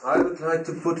not? I would like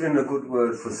to put in a good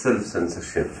word for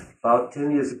self-censorship. About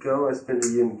 10 years ago, I spent a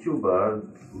year in Cuba.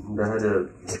 And I had a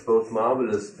both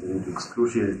marvelous and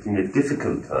excruciatingly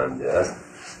difficult time there.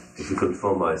 Difficult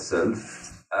for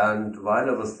myself. And while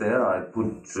I was there, I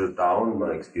put down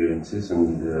my experiences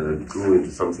and grew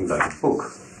into something like a book.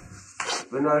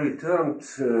 When I returned,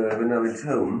 when I went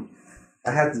home,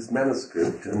 I had this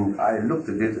manuscript and I looked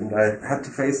at it and I had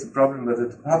to face the problem whether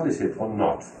to publish it or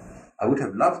not. I would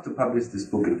have loved to publish this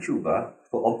book in Cuba.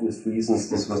 For obvious reasons,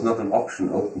 this was not an option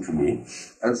open to me.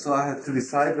 And so I had to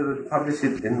decide whether to publish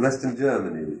it in Western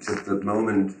Germany, which at that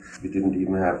moment we didn't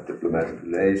even have diplomatic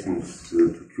relations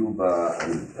to Cuba,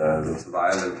 and there was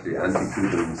violently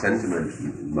anti-Cuban sentiment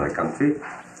in my country.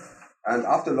 And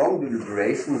after long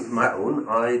deliberations of my own,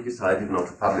 I decided not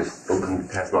to publish the book, and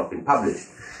it has not been published.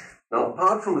 Now,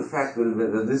 apart from the fact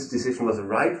whether this decision was a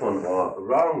right one or a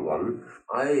wrong one,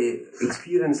 I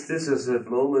experienced this as a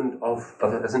moment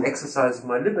as an exercise of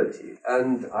my liberty.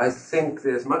 And I think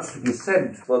there's much to be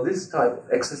said for this type of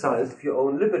exercise of your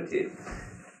own liberty.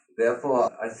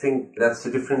 Therefore, I think that's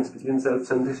the difference between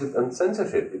self-censorship and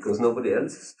censorship, because nobody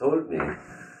else has told me.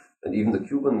 And even the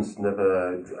Cubans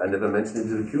I never mentioned it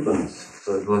to the Cubans.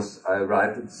 So I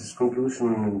arrived at this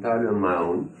conclusion entirely on my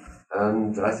own.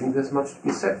 And I think there's much to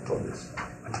be said for this.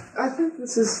 I think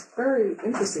this is very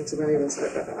interesting to many of us.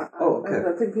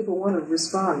 I think people want to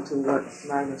respond to what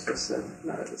Magnus just said.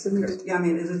 Yeah, I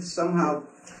mean, is it somehow,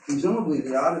 presumably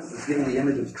the artist is giving the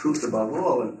image of truth above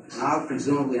all, and now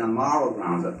presumably on moral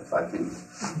grounds, if I can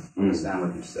understand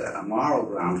what you said, on moral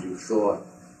grounds you thought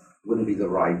wouldn't be the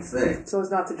right thing. So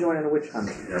as not to join in a witch hunt.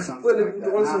 Well, it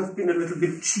would also have been a little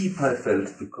bit cheap, I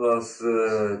felt, because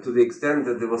to the extent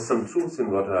that there was some truth in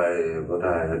what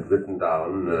I had written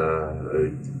down,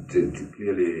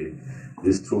 clearly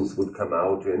this truth would come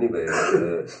out anyway.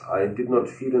 I did not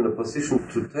feel in a position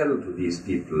to tell to these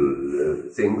people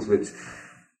things which...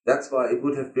 That's why it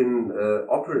would have been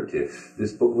operative.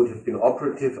 This book would have been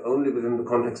operative only within the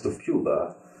context of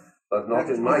Cuba, but not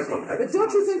in my context. But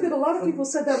don't you think that a lot of people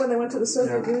said that when they went to the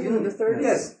Soviet Union in the 30s?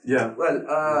 Yes. Yeah. Well,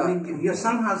 I mean, you're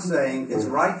somehow saying it's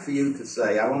right for you to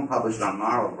say, I won't publish it on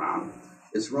moral ground.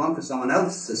 It's wrong for someone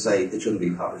else to say it shouldn't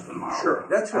be published on moral ground.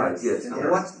 That's right, yes.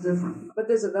 Now, what's the difference? But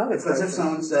there's another It's as if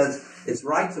someone says, it's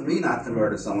right for me not to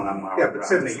murder someone on moral ground. Yeah, but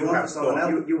Sidney,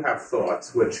 you have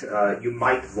thoughts which you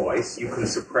might voice. You can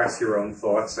suppress your own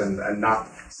thoughts and not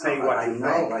say what you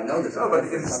think. I know this. No, but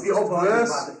it's the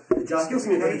obverse. Excuse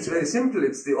me, but it's very simple.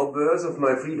 It's the obverse of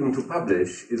my freedom to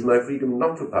publish is my freedom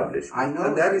not to publish. I know.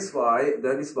 And that is why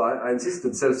I insist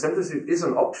that self-censorship is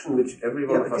an option which every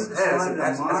one of us has, and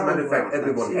as a matter of fact,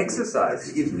 everyone exercises.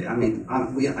 Excuse me. I mean,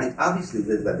 obviously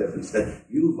there's that difference that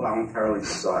you voluntarily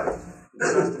decided.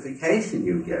 The justification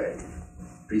you gave,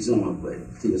 presumably,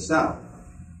 to yourself,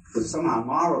 was somehow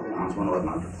moral grounds one ought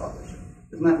not to publish it.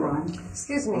 Isn't that right?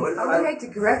 Excuse me, I would hate to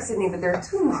correct Sydney, but there are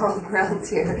two moral grounds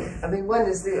here. I mean, one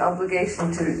is the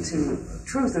obligation to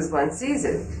truth as one sees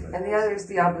it, and the other is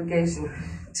the obligation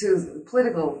to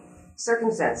political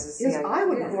circumstances. Yes, I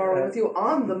would quarrel with you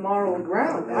on the moral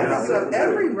ground. I think you have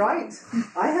every right.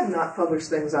 I have not published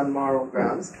things on moral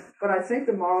grounds, but I think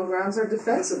the moral grounds are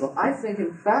defensible. I think,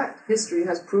 in fact, history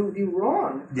has proved you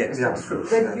wrong. Yes, that's true.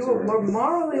 That you were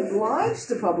morally obliged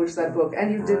to publish that book,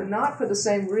 and you did not for the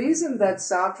same reason that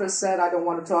Sartre said, I don't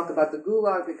want to talk about the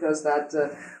Gulag because that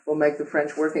will make the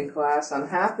French working class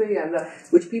unhappy, and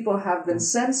which people have been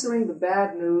censoring the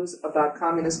bad news about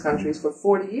communist countries for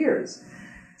 40 years.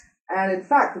 And in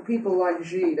fact, the people like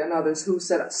Gide and others who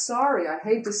said, sorry, I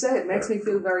hate to say it, makes me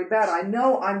feel very bad. I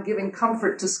know I'm giving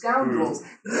comfort to scoundrels.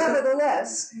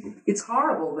 Nevertheless, it's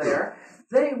horrible there.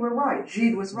 They were right.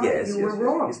 Gide was right. You were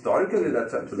wrong. Historically,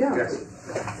 that's absolutely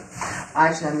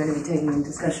Actually, I'm going to be taking the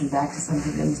discussion back to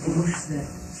something that Mr. Bush said.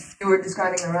 You were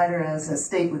describing the writer as a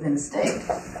state within a state,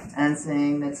 and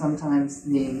saying that sometimes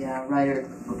the writer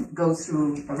goes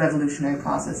through a revolutionary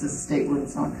process as a state would and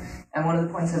so on. And one of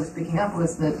the points I was picking up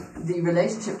was that the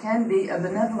relationship can be a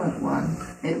benevolent one.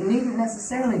 It needn't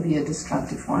necessarily be a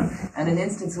destructive one. And an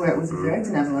instance where it was a very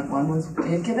benevolent one was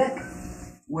in Quebec,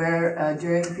 where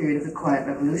during the period of the Quiet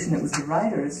Revolution, it was the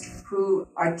writers who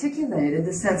articulated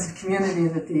the sense of community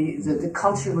that the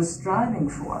culture was striving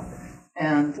for.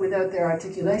 And without their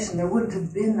articulation, there wouldn't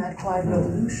have been that quiet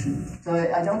revolution. So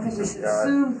I don't think we should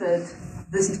assume that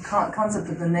this concept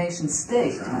of the nation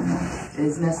state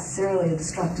is necessarily a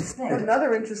destructive thing.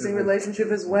 Another interesting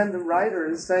relationship is when the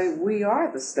writers say, we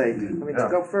are the state. I mean, to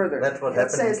go further. That's what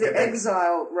Let's happened say in the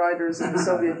exile writers in the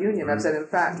Soviet Union have said, in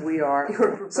fact, we are.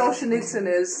 Solzhenitsyn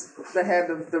is the head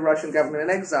of the Russian government in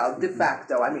exile, de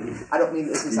facto. I mean, I don't mean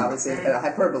this is obviously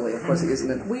hyperbole, of course it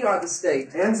isn't. We are the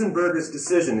state. Enzensberger's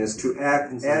decision is to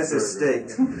act as a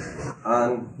state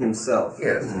on himself.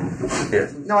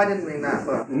 Yes. No, I didn't mean that.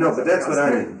 But no, but that's what I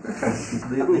mean.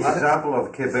 The example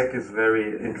of Quebec is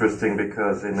very interesting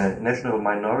because in a national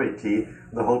minority,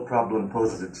 the whole problem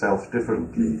poses itself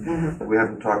differently. Mm-hmm. We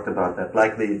haven't talked about that.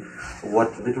 Like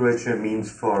what literature means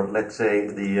for, let's say,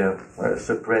 the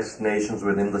suppressed nations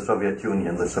within the Soviet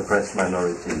Union, the suppressed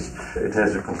minorities. It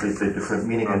has a completely different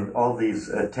meaning, and all these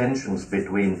tensions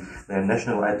between their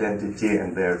national identity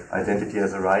and their identity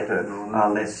as a writer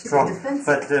are less strong.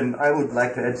 But I would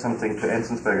like to add something to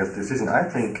Enzensberger's decision. I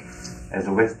think, as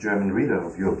a West German reader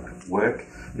of your work,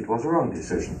 it was a wrong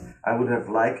decision. I would have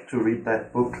liked to read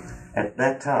that book at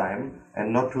that time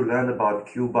and not to learn about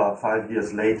Cuba 5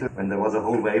 years later when there was a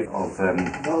whole wave of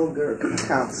vulgar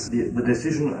accounts. The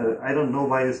decision, I don't know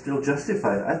why you still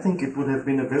justify it. I think it would have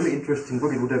been a very interesting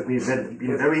book. It would have been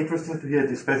very interesting to hear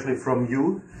it, especially from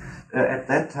you at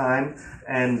that time.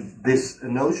 And this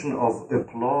notion of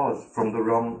applause from the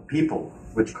wrong people,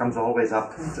 which comes always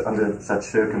up under such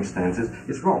circumstances,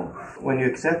 is wrong. When you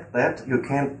accept that, you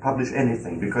can't publish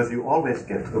anything, because you always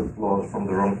get applause from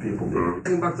the wrong people.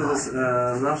 Going back to this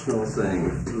national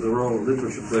thing, the role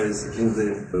literature plays in the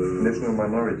national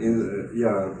minority.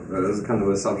 As a kind of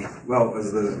assumption. Well,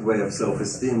 as the way of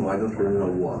self-esteem, I don't really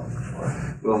know what.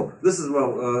 Well, this is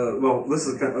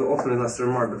kind of often a nice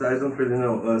remark, but I don't really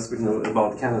know. Speaking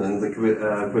about Canada and the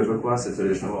Quebecois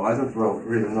situation, well, I don't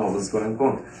really know what's going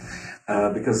on.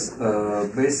 Because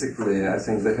basically, I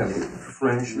think they have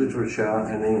French literature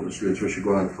and English literature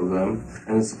going for them,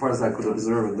 and as far as I could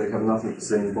observe, they have nothing to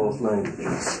say in both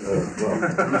languages.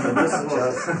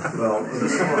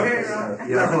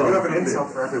 You have an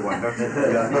insult for everyone, don't you?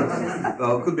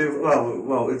 Well, could be.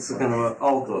 Well, it's a kind of an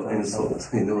auto insult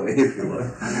in a way, if you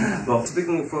like. Well,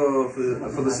 speaking for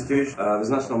the situation with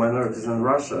national minorities in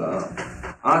Russia,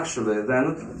 actually, they're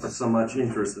not so much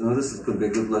interested, and this could be a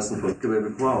good lesson for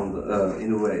Quebecois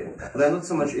in a way. They're not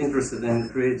so much interested in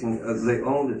creating their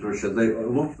own literature. They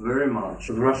look very much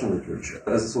at Russian literature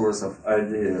as a source of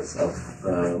ideas, of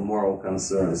moral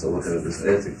concerns, or whatever,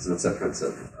 ethics, etc.,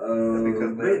 etc.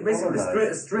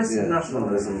 Basically, stressing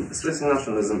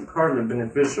nationalism hardly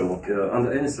beneficial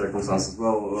under any circumstances.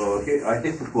 Well, I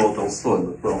hate to quote Tolstoy,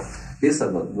 but well, he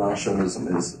said that nationalism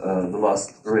is the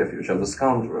last refuge of the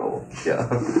scoundrel. Yeah.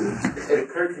 It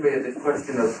occurred to me that this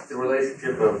question of the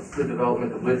relationship of the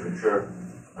development of literature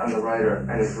and the writer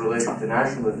and its relation to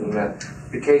nationalism, that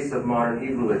the case of modern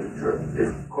Hebrew literature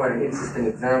is quite an interesting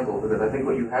example, because I think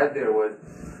what you had there was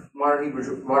modern Hebrew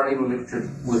literature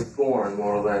was born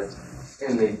more or less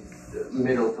in the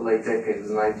middle to late decades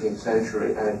of the 19th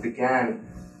century, and it began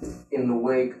in the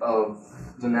wake of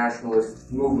the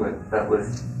nationalist movement that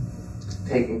was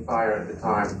taking fire at the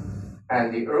time.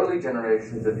 And the early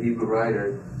generations of Hebrew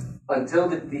writers until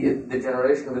the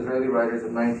generation of Israeli writers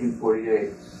of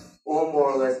 1948, all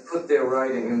more or less put their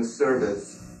writing in the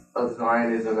service of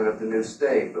Zionism and of the new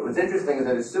state. But what's interesting is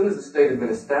that as soon as the state had been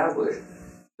established,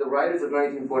 the writers of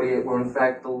 1948 were in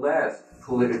fact the last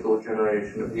political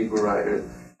generation of Hebrew writers,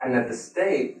 and that the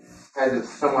state had a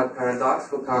somewhat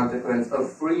paradoxical consequence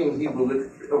of freeing Hebrew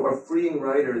literature, or freeing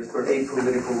writers for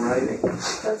apolitical writing.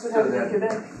 That's what happened in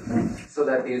Quebec. So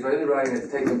that the Israeli writing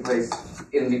that's taken place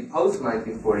in the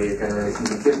post-1948 generation,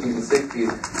 the 50s and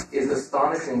 60s, is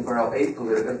astonishing for how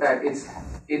apolitical. In fact,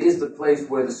 it is the place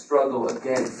where the struggle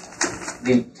against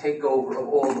the takeover of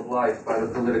all of life by the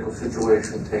political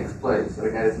situation takes place. I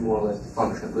mean, that is more or less the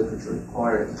function of literature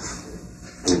required.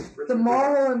 The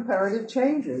moral imperative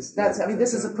changes.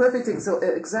 This is a perfect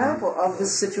example of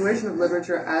this situation of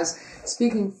literature as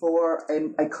speaking for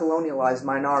a colonialized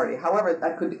minority. However,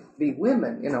 that could be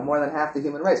women, more than half the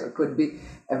human race, or it could be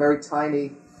a very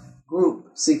tiny group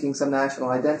seeking some national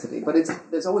identity. But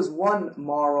there's always one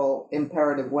moral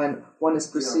imperative when one is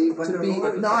perceived to be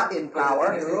not in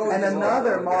power, and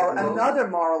another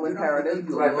moral imperative.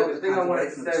 Right, but the thing I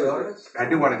wanted to say was, I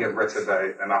do want to give Richard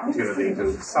an opportunity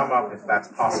to sum up, if that's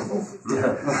possible.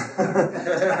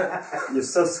 You're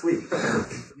so sweet.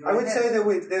 I would say that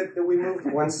we moved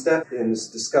one step in this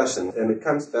discussion, and it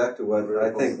comes back to what I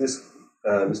think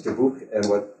Mr. Buch and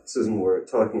what Susan were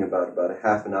talking about a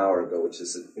half an hour ago, which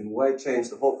is in a way changed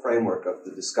the whole framework of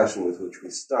the discussion with which we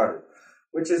started,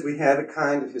 which is we had a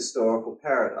kind of historical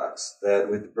paradox that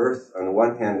with the birth, on the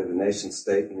one hand, of the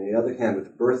nation-state, and on the other hand, with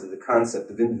the birth of the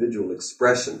concept of individual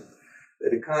expression,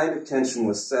 that a kind of tension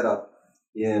was set up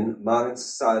in modern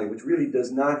society which really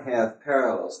does not have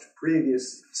parallels to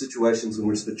previous situations in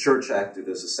which the church acted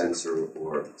as a censor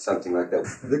or something like that.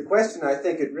 The question I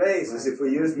think it raises, if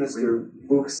we use Mr.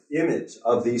 Buch's image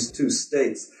of these two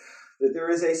states, that there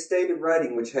is a state of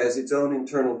writing which has its own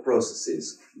internal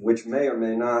processes, which may or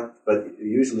may not, but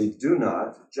usually do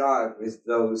not, jive with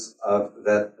those of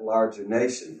that larger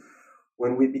nation.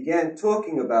 When we began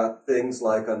talking about things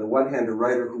like, on the one hand, a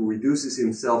writer who reduces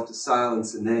himself to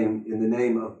silence in the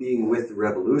name of being with the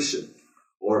revolution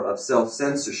or of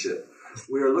self-censorship,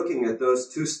 we are looking at those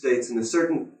two states in a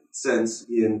certain sense,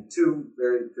 in two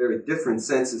very, very different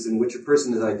senses in which a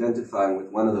person is identifying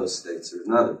with one of those states or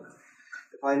another.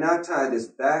 If I now tie this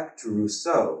back to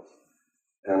Rousseau,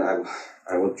 and I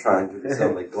will try and do this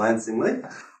only glancingly,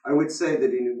 I would say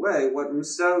that in a way what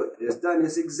Rousseau has done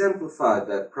is exemplified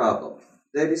that problem.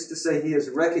 That is to say, he has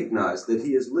recognized that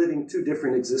he is living two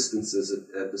different existences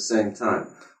at the same time.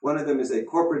 One of them is a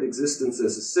corporate existence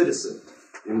as a citizen,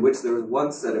 in which there is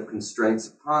one set of constraints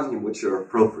upon him which are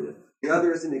appropriate. The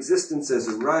other is an existence as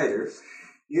a writer,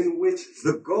 in which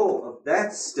the goal of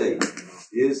that state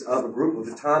is of a group of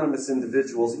autonomous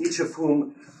individuals, each of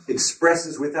whom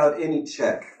expresses without any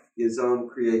check his own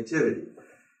creativity.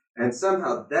 And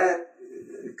somehow that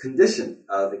condition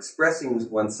of expressing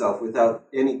oneself without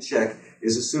any check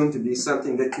is assumed to be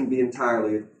something that can be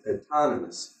entirely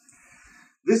autonomous.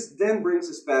 This then brings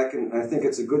us back, and I think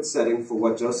it's a good setting for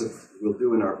what Joseph will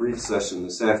do in our brief session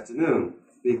this afternoon,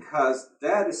 because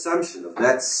that assumption of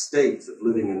that state, of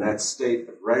living in that state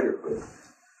of writerhood,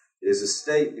 is a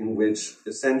state in which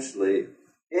essentially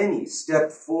any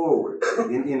step forward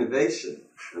in innovation,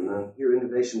 and then here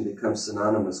innovation becomes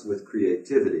synonymous with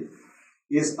creativity,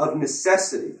 is of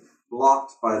necessity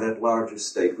blocked by that larger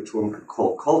state, which one could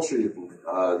call culture,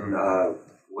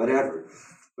 whatever.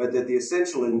 But that the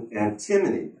essential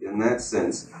antinomy, in that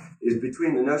sense, is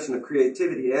between the notion of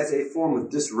creativity as a form of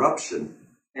disruption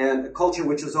and a culture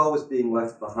which is always being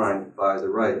left behind by the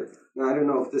writer. Now, I don't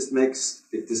know if this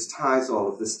ties all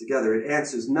of this together. It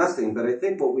answers nothing, but I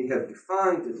think what we have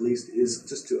defined, at least, is,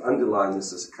 just to underline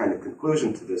this as a kind of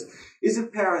conclusion to this, is a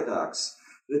paradox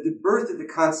that the birth of the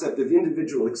concept of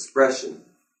individual expression,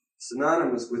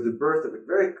 synonymous with the birth of a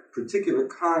very particular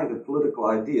kind of political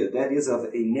idea, that is, of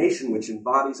a nation which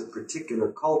embodies a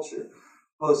particular culture,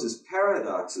 poses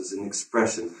paradoxes in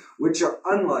expression, which are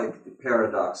unlike the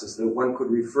paradoxes that one could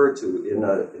refer to in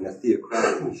a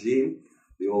theocratic regime,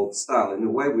 the old style. In a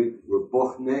way, we were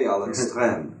bornés à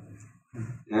l'extrême.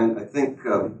 And I think,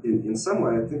 in some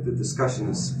way, I think the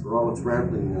discussion, for all its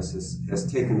ramblingness, has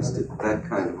taken us to that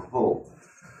kind of a whole.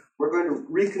 We're going to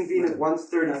reconvene at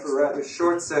 1:30 for a rather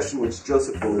short session, which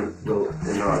Joseph will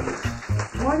inaugurate.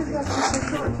 Why did that be so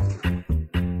short?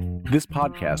 This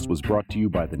podcast was brought to you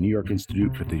by the New York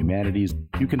Institute for the Humanities.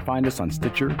 You can find us on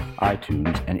Stitcher,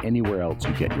 iTunes, and anywhere else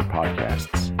you get your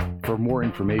podcasts. For more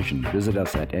information, visit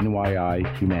us at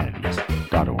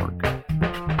nyihumanities.org.